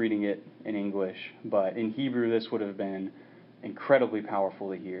get just reading it in English, but in Hebrew this would have been incredibly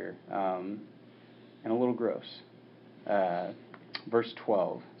powerful to hear, and a little gross. verse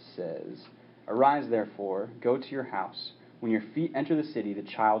 12 says, "Arise, therefore, go to your house. When your feet enter the city, the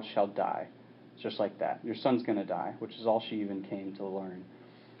child shall die." It's just like that. Your son's going to die, which is all she even came to learn.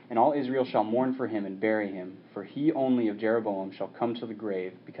 "And all Israel shall mourn for him and bury him, for he only of Jeroboam shall come to the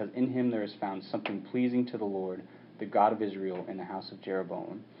grave, because in him there is found something pleasing to the Lord, the God of Israel, in the house of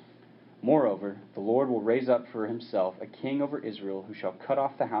Jeroboam. Moreover, the Lord will raise up for himself a king over Israel, who shall cut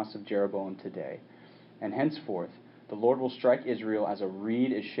off the house of Jeroboam today. And henceforth the Lord will strike Israel as a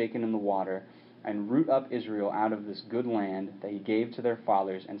reed is shaken in the water, and root up Israel out of this good land that he gave to their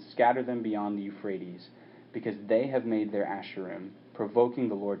fathers, and scatter them beyond the Euphrates, because they have made their Asherim, provoking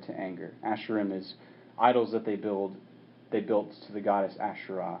the Lord to anger." Asherim is idols that they built to the goddess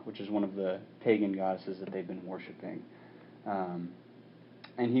Asherah, which is one of the pagan goddesses that they've been worshiping.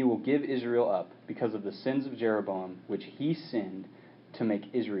 "And he will give Israel up because of the sins of Jeroboam, which he sinned to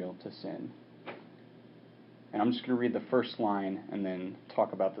make Israel to sin." And I'm just going to read the first line and then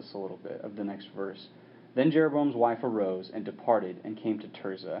talk about this a little bit of the next verse. "Then Jeroboam's wife arose and departed and came to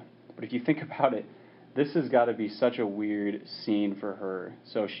Tirzah." But if you think about it, this has got to be such a weird scene for her.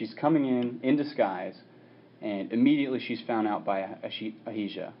 So she's coming in disguise, and immediately she's found out by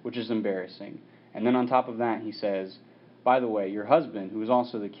Ahijah, which is embarrassing. And then on top of that, he says, "By the way, your husband, who is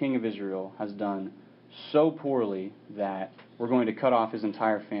also the king of Israel, has done so poorly that we're going to cut off his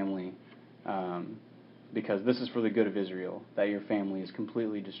entire family, because this is for the good of Israel, that your family is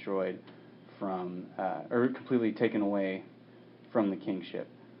completely destroyed from, or completely taken away from the kingship.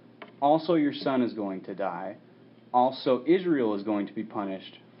 Also your son is going to die. Also Israel is going to be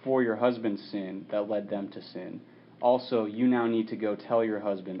punished for your husband's sin that led them to sin. Also you now need to go tell your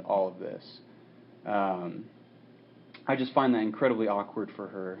husband all of this." I just find that incredibly awkward for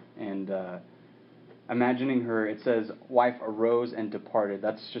her, and imagining her, it says, wife arose and departed.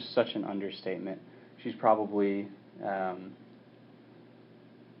 That's just such an understatement. She's probably, I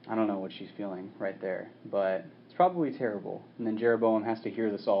don't know what she's feeling right there, but it's probably terrible. And then Jeroboam has to hear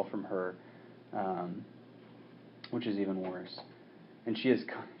this all from her, which is even worse. "And she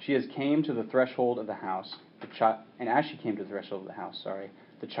has came to the threshold of the house, and as she came to the threshold of the house,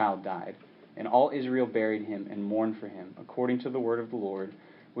 the child died. And all Israel buried him and mourned for him, according to the word of the Lord,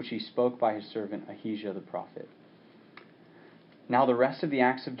 which he spoke by his servant Ahijah the prophet. Now the rest of the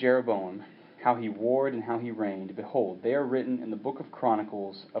acts of Jeroboam, how he warred and how he reigned, behold, they are written in the book of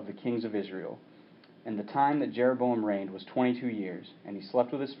Chronicles of the kings of Israel. And the time that Jeroboam reigned was 22 years, and he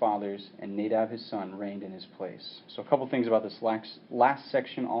slept with his fathers, and Nadab his son reigned in his place." So a couple things about this last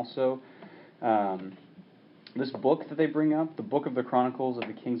section also. This book that they bring up, the book of the Chronicles of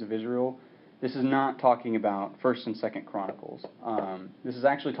the kings of Israel, this is not talking about 1st and 2nd Chronicles. This is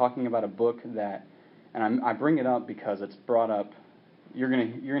actually talking about a book that, and I bring it up because it's brought up. You're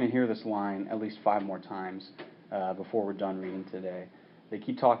gonna hear this line at least 5 more times before we're done reading today. They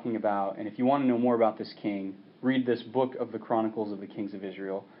keep talking about, and if you want to know more about this king, read this book of the Chronicles of the kings of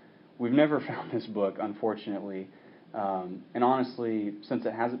Israel. We've never found this book, unfortunately, and honestly, since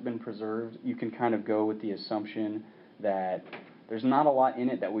it hasn't been preserved, you can kind of go with the assumption that there's not a lot in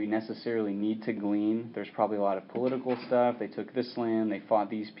it that we necessarily need to glean. There's probably a lot of political stuff. They took this land, they fought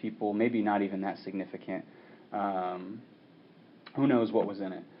these people, maybe not even that significant. Who knows what was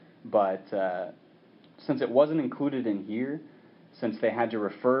in it. But since it wasn't included in here, since they had to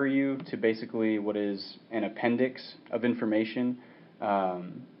refer you to basically what is an appendix of information,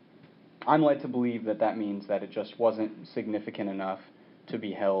 I'm led to believe that that means that it just wasn't significant enough to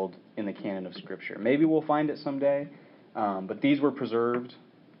be held in the canon of Scripture. Maybe we'll find it someday, but these were preserved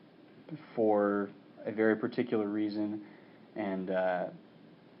for a very particular reason, and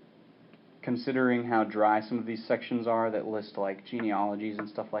considering how dry some of these sections are that list like genealogies and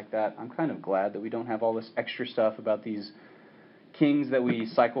stuff like that, I'm kind of glad that we don't have all this extra stuff about these kings that we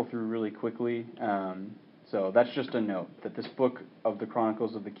cycle through really quickly. So that's just a note, that this book of the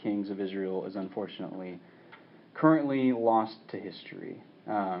Chronicles of the Kings of Israel is unfortunately currently lost to history.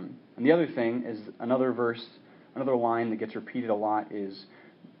 And the other thing is another line that gets repeated a lot is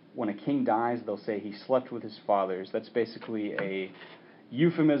when a king dies, they'll say he slept with his fathers. That's basically a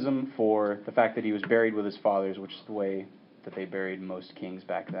euphemism for the fact that he was buried with his fathers, which is the way that they buried most kings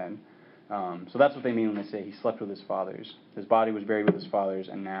back then. So that's what they mean when they say he slept with his fathers. His body was buried with his fathers,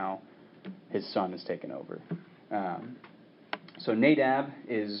 and now his son has taken over. So Nadab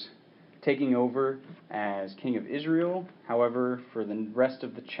is taking over as king of Israel. However, for the rest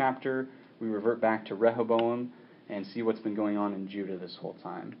of the chapter, we revert back to Rehoboam and see what's been going on in Judah this whole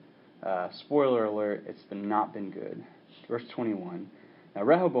time. Spoiler alert, it's not been good. Verse 21. Now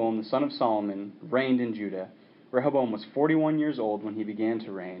Rehoboam, the son of Solomon, reigned in Judah. Rehoboam was 41 years old when he began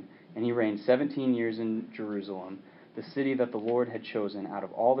to reign, and he reigned 17 years in Jerusalem. the city that the Lord had chosen out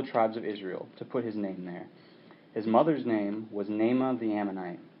of all the tribes of Israel, to put his name there. His mother's name was Naamah the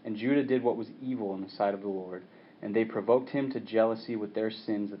Ammonite, and Judah did what was evil in the sight of the Lord, and they provoked him to jealousy with their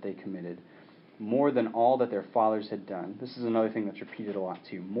sins that they committed, more than all that their fathers had done. This is another thing that's repeated a lot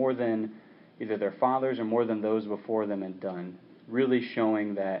too. More than either their fathers or more than those before them had done, really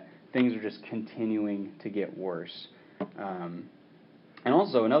showing that things are just continuing to get worse. And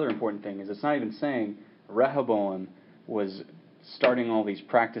also another important thing is it's not even saying Rehoboam was starting all these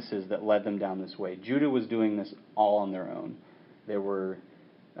practices that led them down this way. Judah was doing this all on their own. They were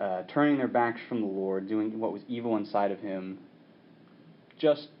turning their backs from the Lord, doing what was evil inside of him,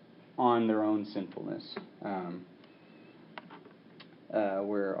 just on their own sinfulness.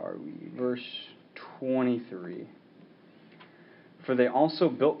 Where are we? Verse 23. For they also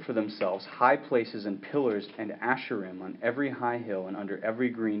built for themselves high places and pillars and Asherim on every high hill and under every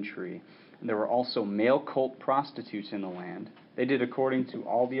green tree. And there were also male cult prostitutes in the land. They did according to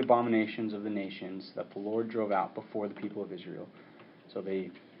all the abominations of the nations that the Lord drove out before the people of Israel. So they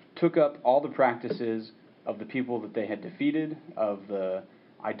took up all the practices of the people that they had defeated, of the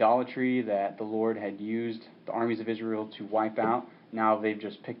idolatry that the Lord had used the armies of Israel to wipe out. Now they've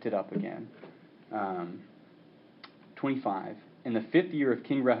just picked it up again. 25. In the 5th year of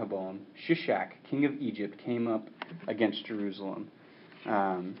King Rehoboam, Shishak, king of Egypt, came up against Jerusalem.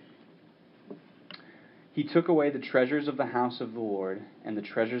 He took away the treasures of the house of the Lord and the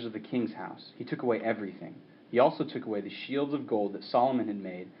treasures of the king's house. He took away everything. He also took away the shields of gold that Solomon had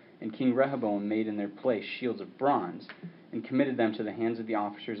made, and King Rehoboam made in their place shields of bronze, and committed them to the hands of the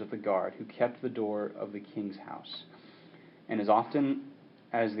officers of the guard, who kept the door of the king's house. And as often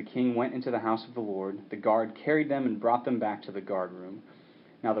as the king went into the house of the Lord, the guard carried them and brought them back to the guard room.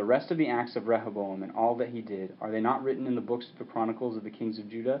 Now the rest of the acts of Rehoboam and all that he did, are they not written in the books of the chronicles of the kings of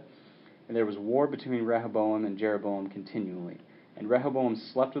Judah? And there was war between Rehoboam and Jeroboam continually. And Rehoboam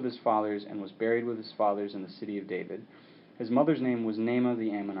slept with his fathers and was buried with his fathers in the city of David. His mother's name was Naamah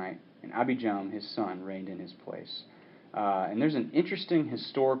the Ammonite, and Abijam, his son, reigned in his place. And there's an interesting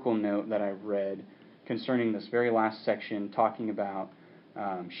historical note that I've read concerning this very last section, talking about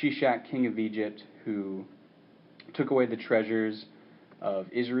Shishak, king of Egypt, who took away the treasures of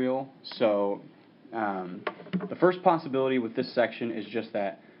Israel. So the first possibility with this section is just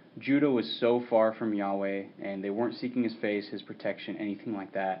that Judah was so far from Yahweh, and they weren't seeking his face, his protection, anything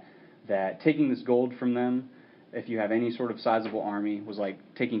like that, that taking this gold from them, if you have any sort of sizable army, was like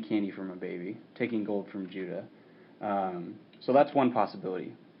taking candy from a baby, taking gold from Judah. So that's one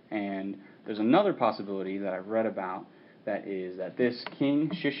possibility. And there's another possibility that I've read about, that is that this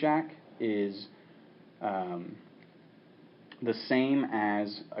king, Shishak, is the same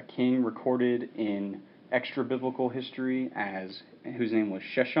as a king recorded in extra-biblical history whose name was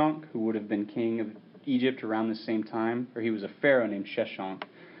Sheshonk, who would have been king of Egypt around the same time, or he was a pharaoh named Sheshonk,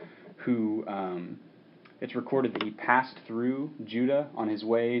 who it's recorded that he passed through Judah on his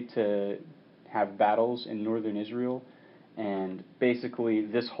way to have battles in northern Israel, and basically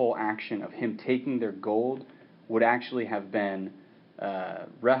this whole action of him taking their gold would actually have been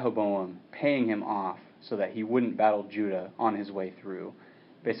Rehoboam paying him off so that he wouldn't battle Judah on his way through.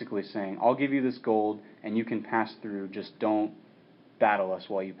 Basically saying, I'll give you this gold and you can pass through, just don't battle us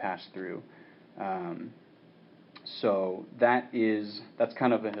while you pass through. So that's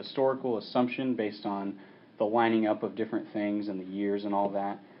kind of a historical assumption based on the lining up of different things and the years and all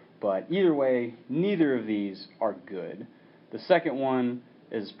that. But either way, neither of these are good. The second one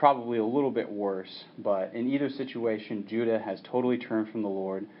is probably a little bit worse, but in either situation, Judah has totally turned from the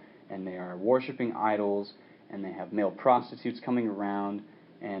Lord, and they are worshiping idols, and they have male prostitutes coming around,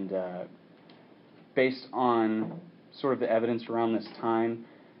 and based on sort of the evidence around this time,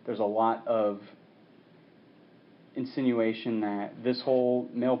 there's a lot of insinuation that this whole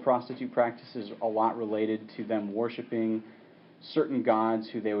male prostitute practice is a lot related to them worshiping certain gods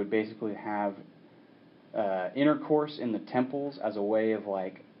who they would basically have intercourse in the temples as a way of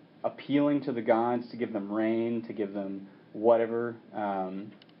like appealing to the gods to give them rain, to give them whatever,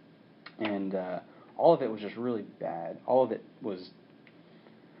 and all of it was just really bad. All of it was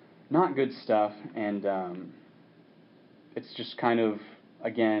not good stuff, and it's just kind of,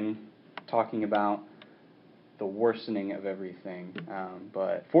 again, talking about the worsening of everything.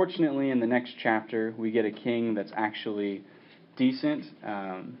 But fortunately, in the next chapter, we get a king that's actually decent,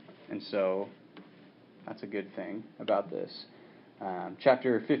 and so that's a good thing about this.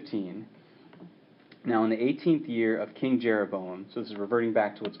 Chapter 15. Now, in the 18th year of King Jeroboam, so this is reverting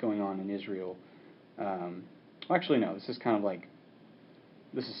back to what's going on in Israel. Actually, no, this is kind of like,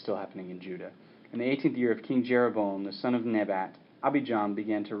 this is still happening in Judah. In the 18th year of King Jeroboam, the son of Nebat, Abijam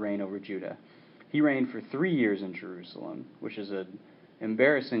began to reign over Judah. He reigned for 3 years in Jerusalem, which is an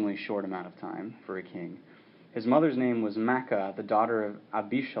embarrassingly short amount of time for a king. His mother's name was Maacah, the daughter of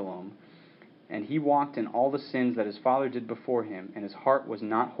Abishalom, and he walked in all the sins that his father did before him, and his heart was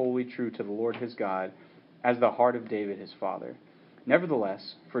not wholly true to the Lord his God, as the heart of David his father.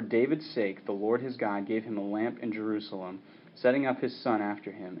 Nevertheless, for David's sake, the Lord his God gave him a lamp in Jerusalem, setting up his son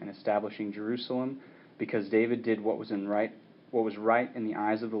after him, and establishing Jerusalem, because David did what was right in the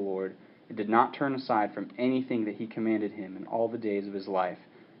eyes of the Lord, and did not turn aside from anything that he commanded him in all the days of his life,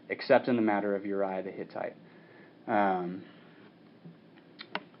 except in the matter of Uriah the Hittite.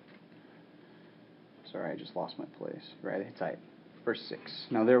 Sorry, I just lost my place. Uriah the Hittite. Verse 6.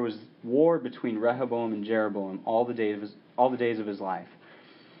 Now there was war between Rehoboam and Jeroboam all the days of his life.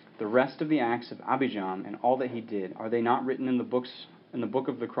 The rest of the acts of Abijam and all that he did, are they not written in the book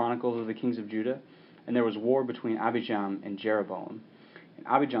of the Chronicles of the kings of Judah? And there was war between Abijam and Jeroboam. And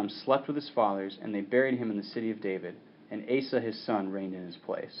Abijam slept with his fathers, and they buried him in the city of David. And Asa his son reigned in his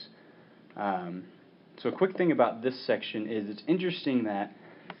place. So a quick thing about this section is it's interesting that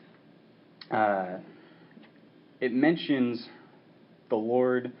it mentions the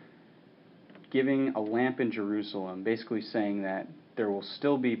Lord giving a lamp in Jerusalem, basically saying that there will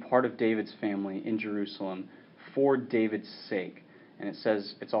still be part of David's family in Jerusalem for David's sake. And it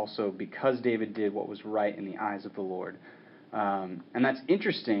says it's also because David did what was right in the eyes of the Lord. And that's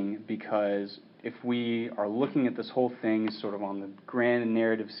interesting because if we are looking at this whole thing sort of on the grand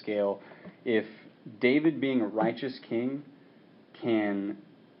narrative scale, if David being a righteous king can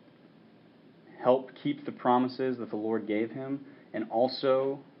help keep the promises that the Lord gave him, and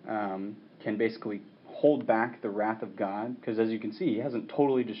also can basically hold back the wrath of God, because as you can see, he hasn't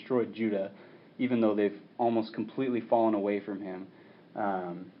totally destroyed Judah, even though they've almost completely fallen away from him.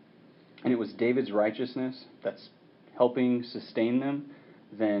 And it was David's righteousness that's helping sustain them,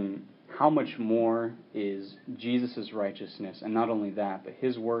 then how much more is Jesus' righteousness, and not only that, but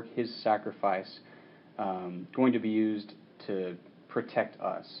his work, his sacrifice, going to be used to protect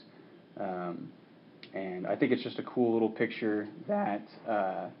us. And I think it's just a cool little picture that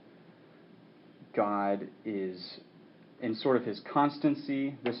God is, in sort of his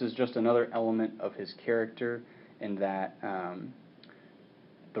constancy, this is just another element of his character, and that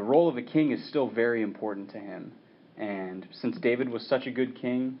the role of a king is still very important to him. And since David was such a good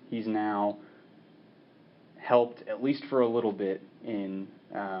king, he's now helped, at least for a little bit, in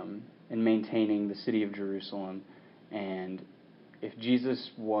maintaining the city of Jerusalem. And if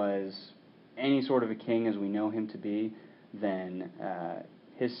Jesus was any sort of a king as we know him to be, then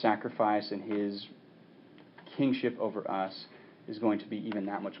his sacrifice and his kingship over us is going to be even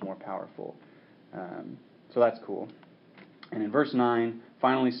that much more powerful. So that's cool. And in verse 9,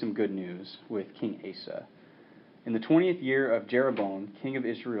 finally some good news with King Asa. In the 20th year of Jeroboam, king of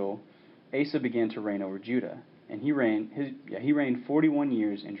Israel, Asa began to reign over Judah, and he reigned 41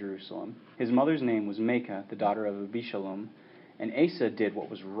 years in Jerusalem. His mother's name was Maacah, the daughter of Abishalom, and Asa did what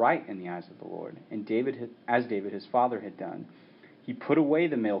was right in the eyes of the Lord, and as David his father had done. He put away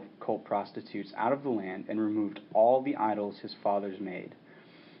the male cult prostitutes out of the land and removed all the idols his fathers made.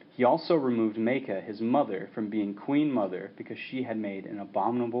 He also removed Maacah, his mother, from being queen mother because she had made an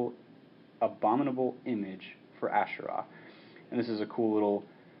abominable image for Asherah. And this is a cool little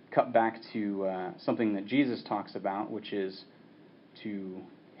cut back to something that Jesus talks about, which is to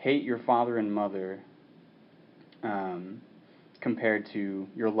hate your father and mother compared to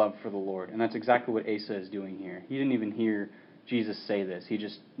your love for the Lord. And that's exactly what Asa is doing here. He didn't even hear Jesus say this. He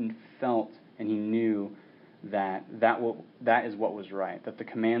just felt and he knew that is what was right, that the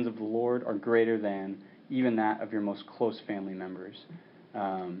commands of the Lord are greater than even that of your most close family members.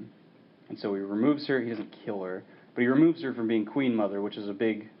 And so he removes her. He doesn't kill her, but he removes her from being queen mother, which is a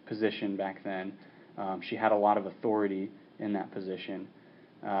big position back then. She had a lot of authority in that position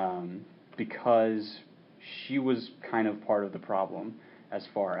because she was kind of part of the problem as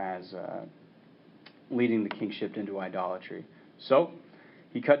far as leading the kingship into idolatry. So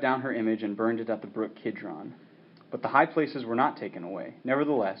he cut down her image and burned it at the brook Kidron. But the high places were not taken away.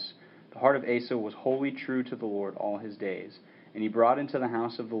 Nevertheless, the heart of Asa was wholly true to the Lord all his days, and he brought into the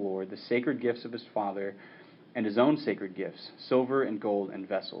house of the Lord the sacred gifts of his father and his own sacred gifts, silver and gold and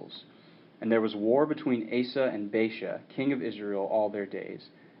vessels. And there was war between Asa and Baasha, king of Israel, all their days.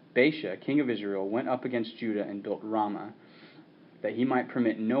 Baasha, king of Israel, went up against Judah and built Ramah, that he might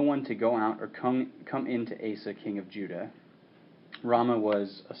permit no one to go out or come into Asa, king of Judah. Ramah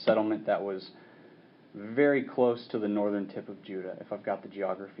was a settlement that was very close to the northern tip of Judah, if I've got the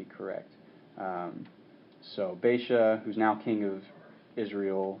geography correct. So Baasha, who's now king of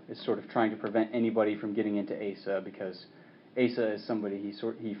Israel, is sort of trying to prevent anybody from getting into Asa because Asa is somebody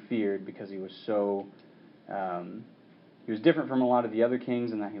he feared because he was so he was different from a lot of the other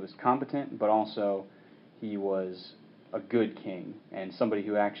kings in that he was competent, but also he was a good king and somebody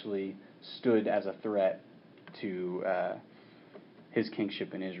who actually stood as a threat to his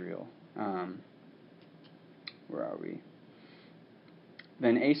kingship in Israel. Where are we?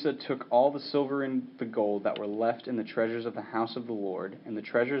 Then Asa took all the silver and the gold that were left in the treasures of the house of the Lord and the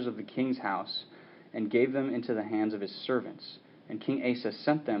treasures of the king's house, and gave them into the hands of his servants. And King Asa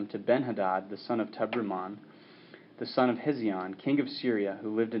sent them to Benhadad, the son of Tabrimon, the son of Hezion, king of Syria,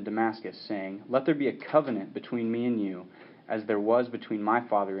 who lived in Damascus, saying, Let there be a covenant between me and you, as there was between my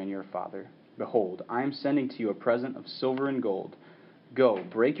father and your father. Behold, I am sending to you a present of silver and gold. Go,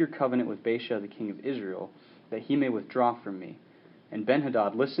 break your covenant with Baasha, the king of Israel, that he may withdraw from me. And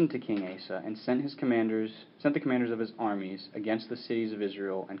Benhadad listened to King Asa, and sent the commanders of his armies against the cities of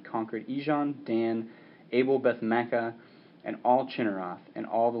Israel, and conquered Ijon, Dan, Abel Beth-maachah, and all Chinneroth, and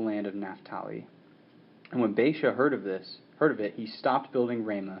all the land of Naphtali. And when Baasha heard of it, he stopped building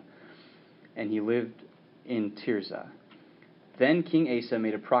Ramah, and he lived in Tirzah. Then King Asa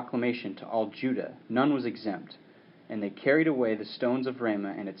made a proclamation to all Judah, none was exempt, and they carried away the stones of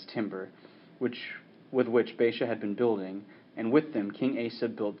Ramah and its timber, with which Baasha had been building, and with them King Asa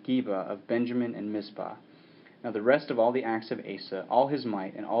built Geba of Benjamin and Mizpah. Now the rest of all the acts of Asa, all his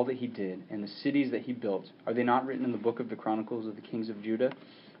might, and all that he did, and the cities that he built, are they not written in the book of the Chronicles of the kings of Judah?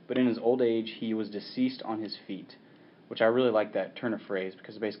 But in his old age he was deceased on his feet, which I really like that turn of phrase,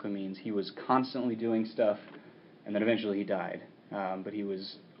 because it basically means he was constantly doing stuff, and then eventually he died. But he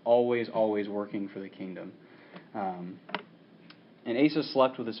was always working for the kingdom. And Asa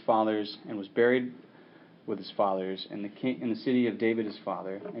slept with his fathers, and was buried with his fathers in the city of David his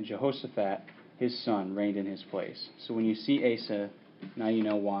father, and Jehoshaphat his son reigned in his place. So when you see Asa, now you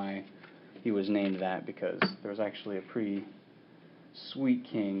know why he was named that, because there was actually a pretty sweet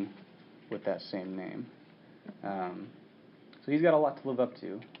king with that same name. So he's got a lot to live up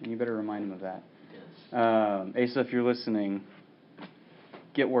to, and you better remind him of that. Yes. Asa, if you're listening,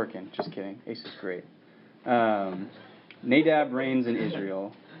 get working. Just kidding. Asa's great. Nadab reigns in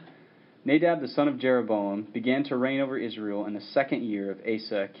Israel. Nadab, the son of Jeroboam, began to reign over Israel in the second year of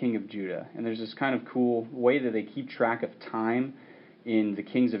Asa, king of Judah. And there's this kind of cool way that they keep track of time in the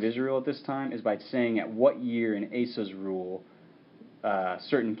kings of Israel at this time, is by saying at what year in Asa's rule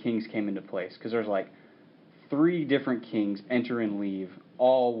certain kings came into place. Because there's like 3 different kings enter and leave,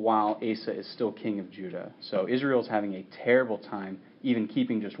 all while Asa is still king of Judah. So Israel's having a terrible time even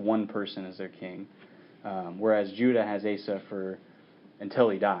keeping just one person as their king. Whereas Judah has Asa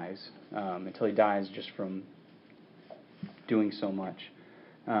until he dies just from doing so much.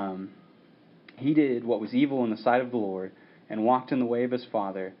 He did what was evil in the sight of the Lord, and walked in the way of his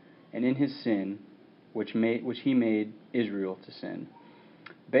father, and in his sin, which he made Israel to sin.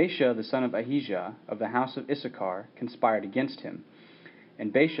 Baasha, the son of Ahijah, of the house of Issachar, conspired against him.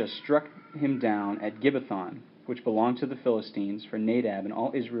 And Baasha struck him down at Gibbethon, which belonged to the Philistines, for Nadab and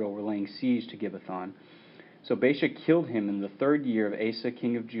all Israel were laying siege to Gibbethon. So Baasha killed him in the 3rd year of Asa,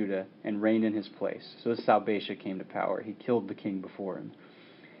 king of Judah, and reigned in his place. So this is how Baasha came to power. He killed the king before him.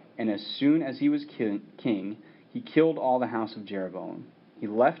 And as soon as he was king, he killed all the house of Jeroboam. He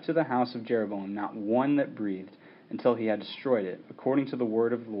left to the house of Jeroboam not one that breathed, until he had destroyed it, according to the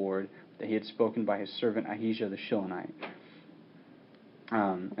word of the Lord that he had spoken by his servant Ahijah the Shilonite.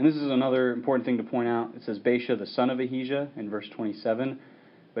 And this is another important thing to point out. It says Baasha, the son of Ahijah, in verse 27.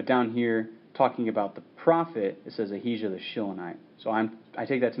 But down here, talking about the prophet, it says Ahijah the Shilonite. So I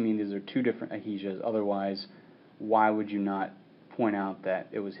take that to mean these are 2 different Ahijahs. Otherwise, why would you not point out that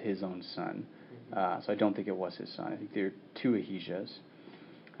it was his own son? So I don't think it was his son. I think there are 2 Ahijahs.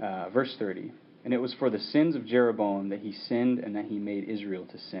 Verse 30. And it was for the sins of Jeroboam that he sinned, and that he made Israel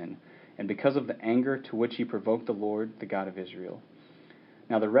to sin, and because of the anger to which he provoked the Lord, the God of Israel.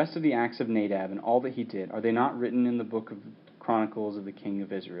 Now the rest of the acts of Nadab and all that he did, are they not written in the book of Chronicles of the king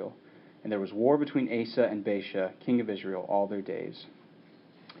of Israel? And there was war between Asa and Baasha, king of Israel, all their days.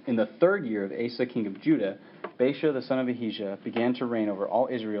 In the 3rd year of Asa, king of Judah, Baasha, the son of Ahijah, began to reign over all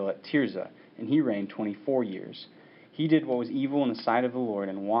Israel at Tirzah, and he reigned 24 years. He did what was evil in the sight of the Lord,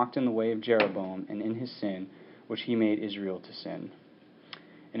 and walked in the way of Jeroboam, and in his sin, which he made Israel to sin.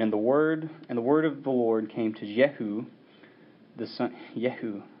 And the word of the Lord came to Jehu, the son.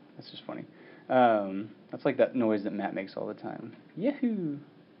 Jehu, that's just funny. That's like that noise that Matt makes all the time. Jehu.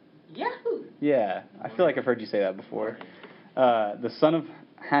 Yahoo! Yeah, I feel like I've heard you say that before. The son of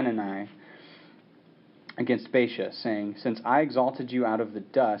Hanani, against Baasha, saying, Since I exalted you out of the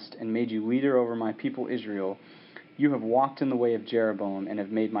dust, and made you leader over my people Israel, You have walked in the way of Jeroboam and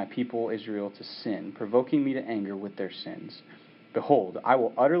have made my people Israel to sin, provoking me to anger with their sins. Behold, I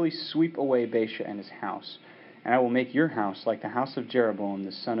will utterly sweep away Baasha and his house, and I will make your house like the house of Jeroboam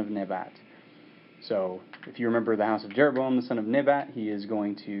the son of Nebat. So, if you remember the house of Jeroboam the son of Nebat, he is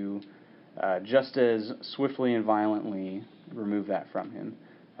going to just as swiftly and violently remove that from him.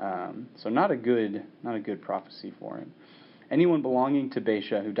 So not a good prophecy for him. Anyone belonging to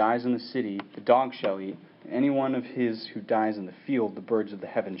Baasha who dies in the city, the dog shall eat. And any one of his who dies in the field, the birds of the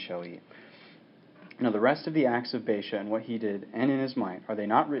heaven shall eat. Now the rest of the acts of Baasha and what he did, and in his might, are they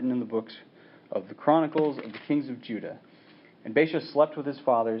not written in the books of the chronicles of the kings of Judah? And Baasha slept with his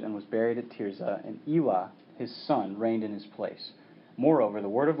fathers and was buried at Tirzah, and Elah his son reigned in his place. Moreover, the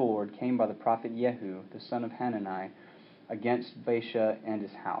word of the Lord came by the prophet Jehu, the son of Hanani, against Baasha and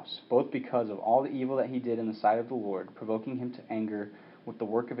his house, both because of all the evil that he did in the sight of the Lord, provoking him to anger with the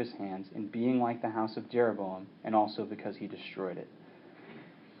work of his hands, and being like the house of Jeroboam, and also because he destroyed it.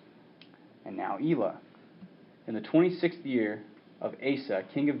 And now Elah. In the 26th year of Asa,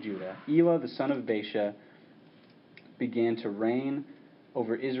 king of Judah, Elah the son of Baasha began to reign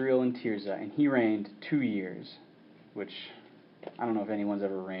over Israel in Tirzah, and he reigned 2 years, which I don't know if anyone's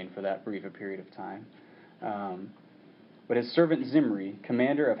ever reigned for that brief a period of time. But his servant Zimri,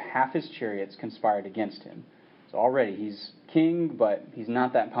 commander of half his chariots, conspired against him. So already he's king, but he's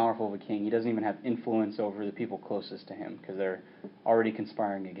not that powerful of a king. He doesn't even have influence over the people closest to him, because they're already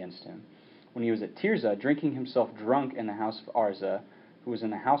conspiring against him. When he was at Tirzah, drinking himself drunk in the house of Arza, who was in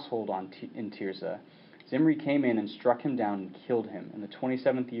the household in Tirzah, Zimri came in and struck him down and killed him in the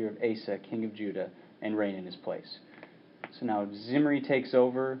 27th year of Asa, king of Judah, and reigned in his place. So now Zimri takes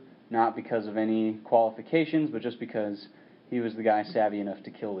over, not because of any qualifications, but just because he was the guy savvy enough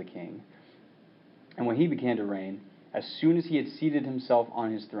to kill the king. And when he began to reign, as soon as he had seated himself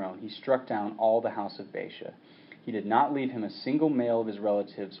on his throne, he struck down all the house of Baasha. He did not leave him a single male of his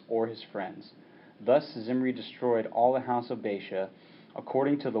relatives or his friends. Thus Zimri destroyed all the house of Baasha,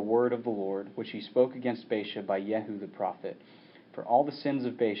 according to the word of the Lord, which he spoke against Baasha by Jehu the prophet. For all the sins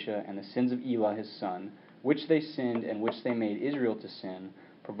of Baasha and the sins of Elah his son, which they sinned and which they made Israel to sin,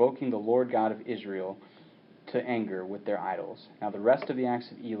 provoking the Lord God of Israel to anger with their idols. Now the rest of the acts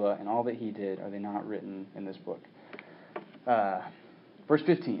of Elah and all that he did, are they not written in this book? Verse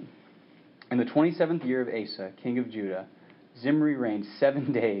 15. In the 27th year of Asa, king of Judah, Zimri reigned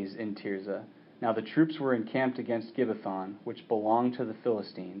 7 days in Tirzah. Now the troops were encamped against Gibbethon, which belonged to the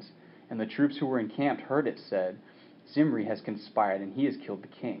Philistines. And the troops who were encamped heard it said, Zimri has conspired, and he has killed the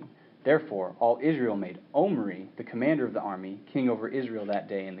king. Therefore all Israel made Omri, the commander of the army, king over Israel that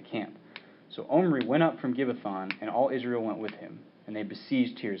day in the camp. So Omri went up from Gibbethon, and all Israel went with him, and they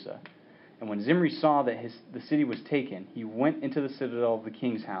besieged Tirzah. And when Zimri saw that the city was taken, he went into the citadel of the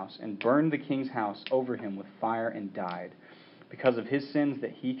king's house, and burned the king's house over him with fire, and died, because of his sins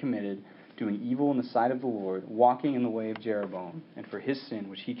that he committed, doing evil in the sight of the Lord, walking in the way of Jeroboam, and for his sin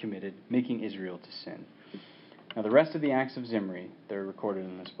which he committed, making Israel to sin. Now the rest of the acts of Zimri, they're recorded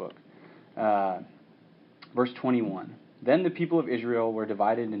in this book. Verse 21. Then the people of Israel were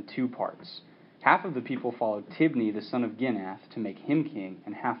divided in 2 parts. Half of the people followed Tibni the son of Ginath to make him king,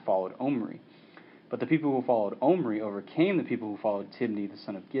 and half followed Omri. But the people who followed Omri overcame the people who followed Tibni the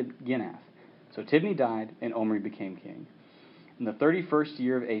son of Ginath. So Tibni died, and Omri became king. In the 31st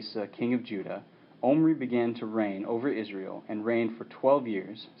year of Asa, king of Judah, Omri began to reign over Israel, and reigned for 12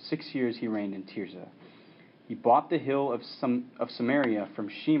 years. 6 years he reigned in Tirzah. He bought the hill of Samaria from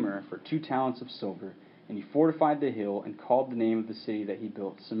Shemer for 2 talents of silver, and he fortified the hill, and called the name of the city that he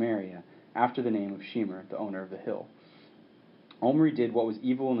built Samaria, after the name of Shemer, the owner of the hill. Omri did what was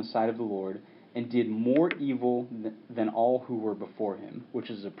evil in the sight of the Lord, and did more evil than all who were before him, which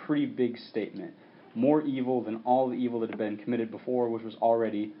is a pretty big statement. More evil than all the evil that had been committed before, which was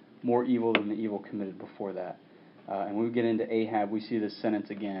already more evil than the evil committed before that. And when we get into Ahab, we see this sentence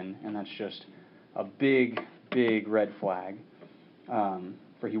again, and that's just a big, big red flag.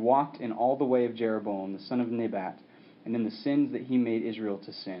 For he walked in all the way of Jeroboam, the son of Nebat, and in the sins that he made Israel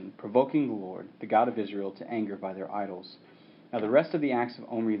to sin, provoking the Lord, the God of Israel, to anger by their idols. Now the rest of the acts of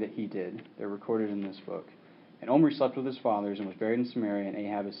Omri that he did, they're recorded in this book. And Omri slept with his fathers and was buried in Samaria, and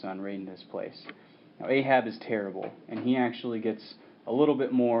Ahab his son reigned in his place. Now Ahab is terrible, and he actually gets a little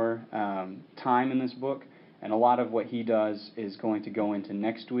bit more time in this book, and a lot of what he does is going to go into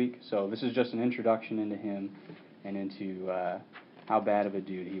next week. So this is just an introduction into him and into how bad of a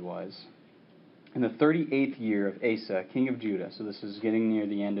dude he was. In the 38th year of Asa, king of Judah, so this is getting near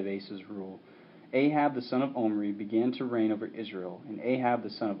the end of Asa's rule, Ahab the son of Omri began to reign over Israel, and Ahab the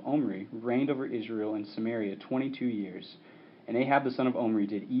son of Omri reigned over Israel in Samaria 22 years. And Ahab the son of Omri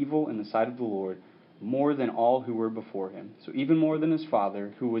did evil in the sight of the Lord, more than all who were before him. So even more than his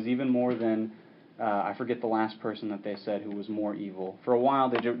father, who was even more than, I forget the last person that they said who was more evil. For a while,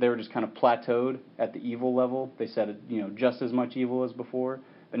 they were just kind of plateaued at the evil level. They said, just as much evil as before,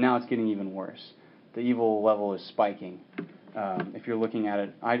 but now it's getting even worse. The evil level is spiking. If you're looking at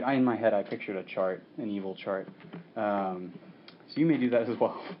it, in my head, I pictured a chart, an evil chart. So you may do that as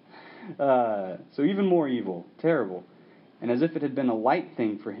well. So even more evil, terrible. And as if it had been a light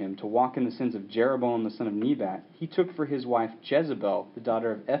thing for him to walk in the sins of Jeroboam the son of Nebat, he took for his wife Jezebel, the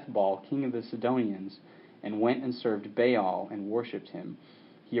daughter of Ethbaal, king of the Sidonians, and went and served Baal and worshipped him.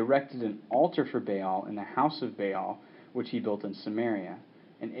 He erected an altar for Baal in the house of Baal, which he built in Samaria.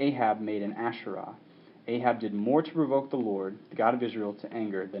 And Ahab made an Asherah. Ahab did more to provoke the Lord, the God of Israel, to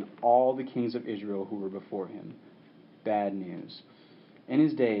anger than all the kings of Israel who were before him. Bad news. In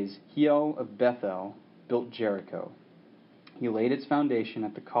his days, Hiel of Bethel built Jericho. He laid its foundation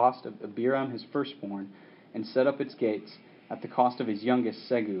at the cost of Abiram his firstborn, and set up its gates at the cost of his youngest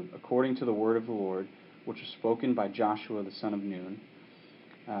Segub, according to the word of the Lord, which was spoken by Joshua the son of Nun.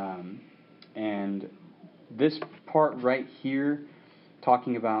 And this part right here,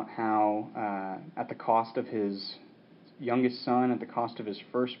 talking about how at the cost of his youngest son, at the cost of his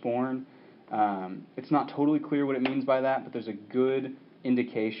firstborn, it's not totally clear what it means by that, but there's a good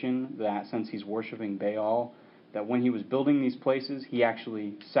indication that since he's worshiping Baal, that when he was building these places, he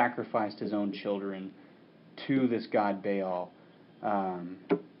actually sacrificed his own children to this god Baal,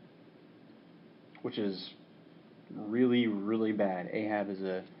 which is really, really bad. Ahab is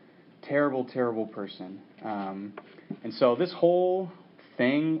a terrible, terrible person. And so this whole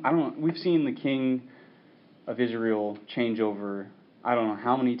thing, we've seen the king of Israel change over, I don't know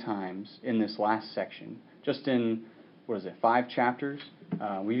how many times in this last section. Just in, 5 chapters?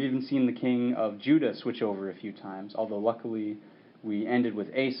 We've even seen the king of Judah switch over a few times, although luckily we ended with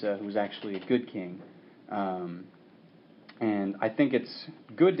Asa, who was actually a good king. And I think it's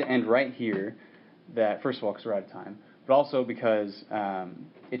good to end right here, that first of all, because we're out of time, but also because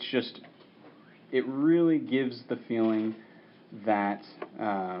it really gives the feeling that,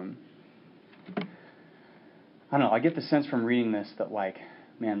 I don't know, I get the sense from reading this that,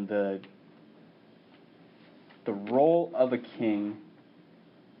 the role of a king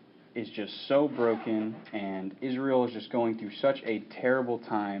is just so broken, and Israel is just going through such a terrible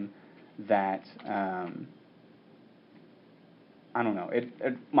time that, I don't know.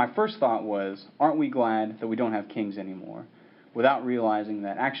 My first thought was, aren't we glad that we don't have kings anymore? Without realizing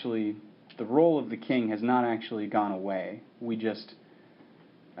that actually the role of the king has not actually gone away. We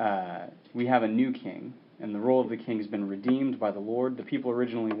have a new king, and the role of the king has been redeemed by the Lord. The people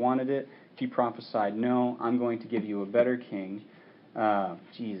originally wanted it. He prophesied, no, I'm going to give you a better king.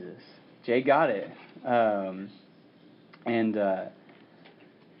 Jesus. Jay got it. And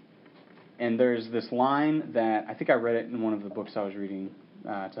there's this line that, I think I read it in one of the books I was reading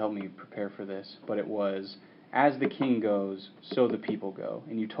to help me prepare for this, but it was, as the king goes, so the people go.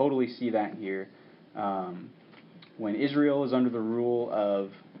 And you totally see that here. When Israel is under the rule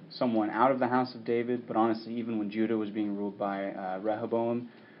of someone out of the house of David, but honestly, even when Judah was being ruled by Rehoboam,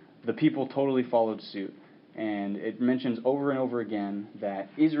 the people totally followed suit. And it mentions over and over again that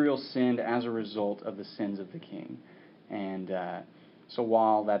Israel sinned as a result of the sins of the king. And so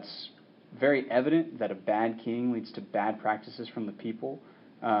while that's very evident that a bad king leads to bad practices from the people,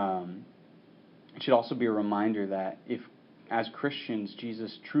 it should also be a reminder that if, as Christians,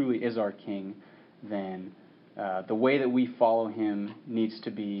 Jesus truly is our king, then the way that we follow him needs to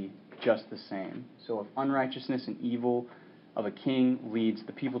be just the same. So if unrighteousness and evil of a king leads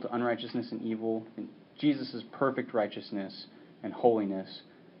the people to unrighteousness and evil, then Jesus' perfect righteousness and holiness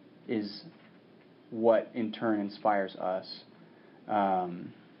is what in turn inspires us.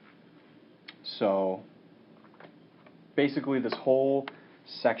 So basically this whole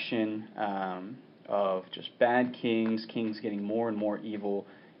section of just bad kings getting more and more evil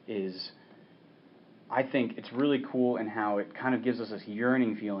is, I think it's really cool in how it kind of gives us this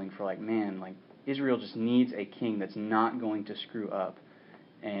yearning feeling for Israel just needs a king that's not going to screw up.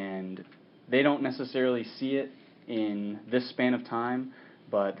 And they don't necessarily see it in this span of time,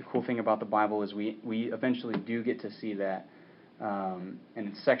 but the cool thing about the Bible is we eventually do get to see that. And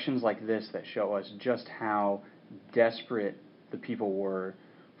it's sections like this that show us just how desperate the people were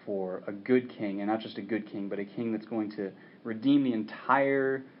for a good king, and not just a good king, but a king that's going to redeem the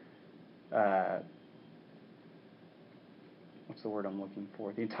entire, what's the word I'm looking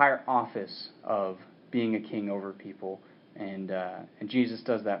for? The entire office of being a king over people. And Jesus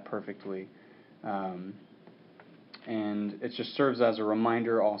does that perfectly. And it just serves as a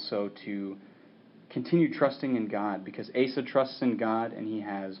reminder also to continue trusting in God, because Asa trusts in God, and he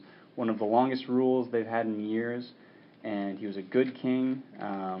has one of the longest rules they've had in years, and he was a good king.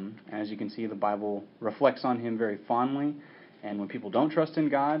 As you can see, the Bible reflects on him very fondly, and when people don't trust in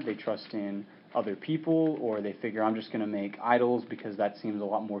God, they trust in other people, or they figure, I'm just going to make idols because that seems a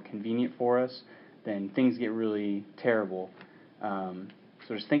lot more convenient for us, then things get really terrible.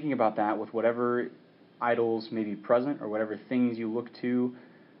 So just thinking about that with whatever idols may be present, or whatever things you look to,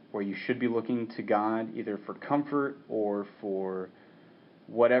 where you should be looking to God, either for comfort or for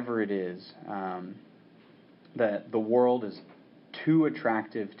whatever it is, that the world is too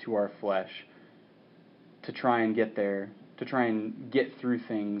attractive to our flesh to try and get there, to try and get through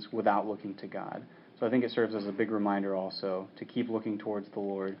things without looking to God. So I think it serves as a big reminder also to keep looking towards the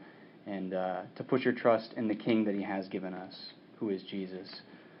Lord and to put your trust in the King that he has given us, who is Jesus.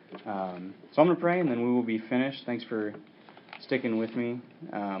 So I'm going to pray, and then we will be finished. Thanks for sticking with me.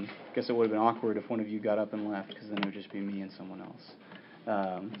 Guess it would have been awkward if one of you got up and left, because then it would just be me and someone else.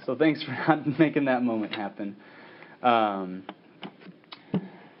 So thanks for not making that moment happen.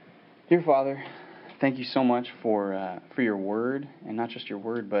 Dear Father, thank you so much for your word, and not just your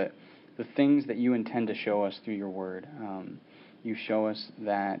word, but the things that you intend to show us through your word. You show us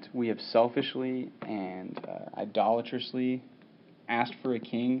that we have selfishly and idolatrously asked for a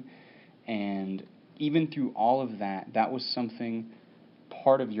king, and even through all of that, that was something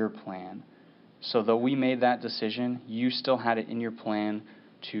part of your plan. So though we made that decision, you still had it in your plan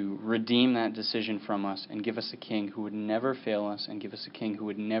to redeem that decision from us and give us a king who would never fail us, and give us a king who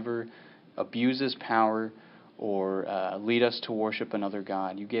would never abuse his power or lead us to worship another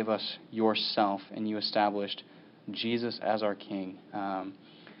god. You gave us yourself, and you established Jesus as our king.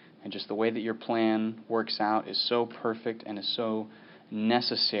 And just the way that your plan works out is so perfect and is so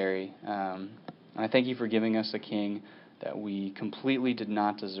necessary. And I thank you for giving us a king that we completely did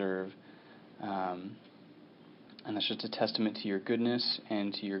not deserve. And that's just a testament to your goodness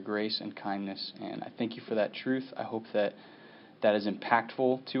and to your grace and kindness. And I thank you for that truth. I hope that that is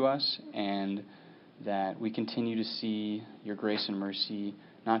impactful to us, and that we continue to see your grace and mercy,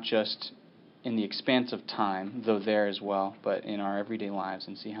 not just in the expanse of time, though there as well, but in our everyday lives,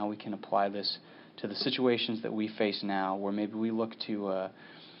 and see how we can apply this to the situations that we face now, where maybe we look to a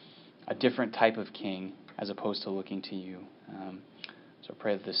different type of king as opposed to looking to you. So I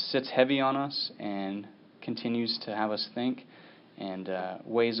pray that this sits heavy on us and continues to have us think, and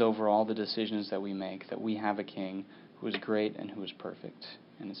weighs over all the decisions that we make, that we have a king who is great and who is perfect.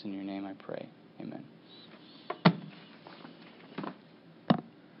 And it's in your name I pray. Amen.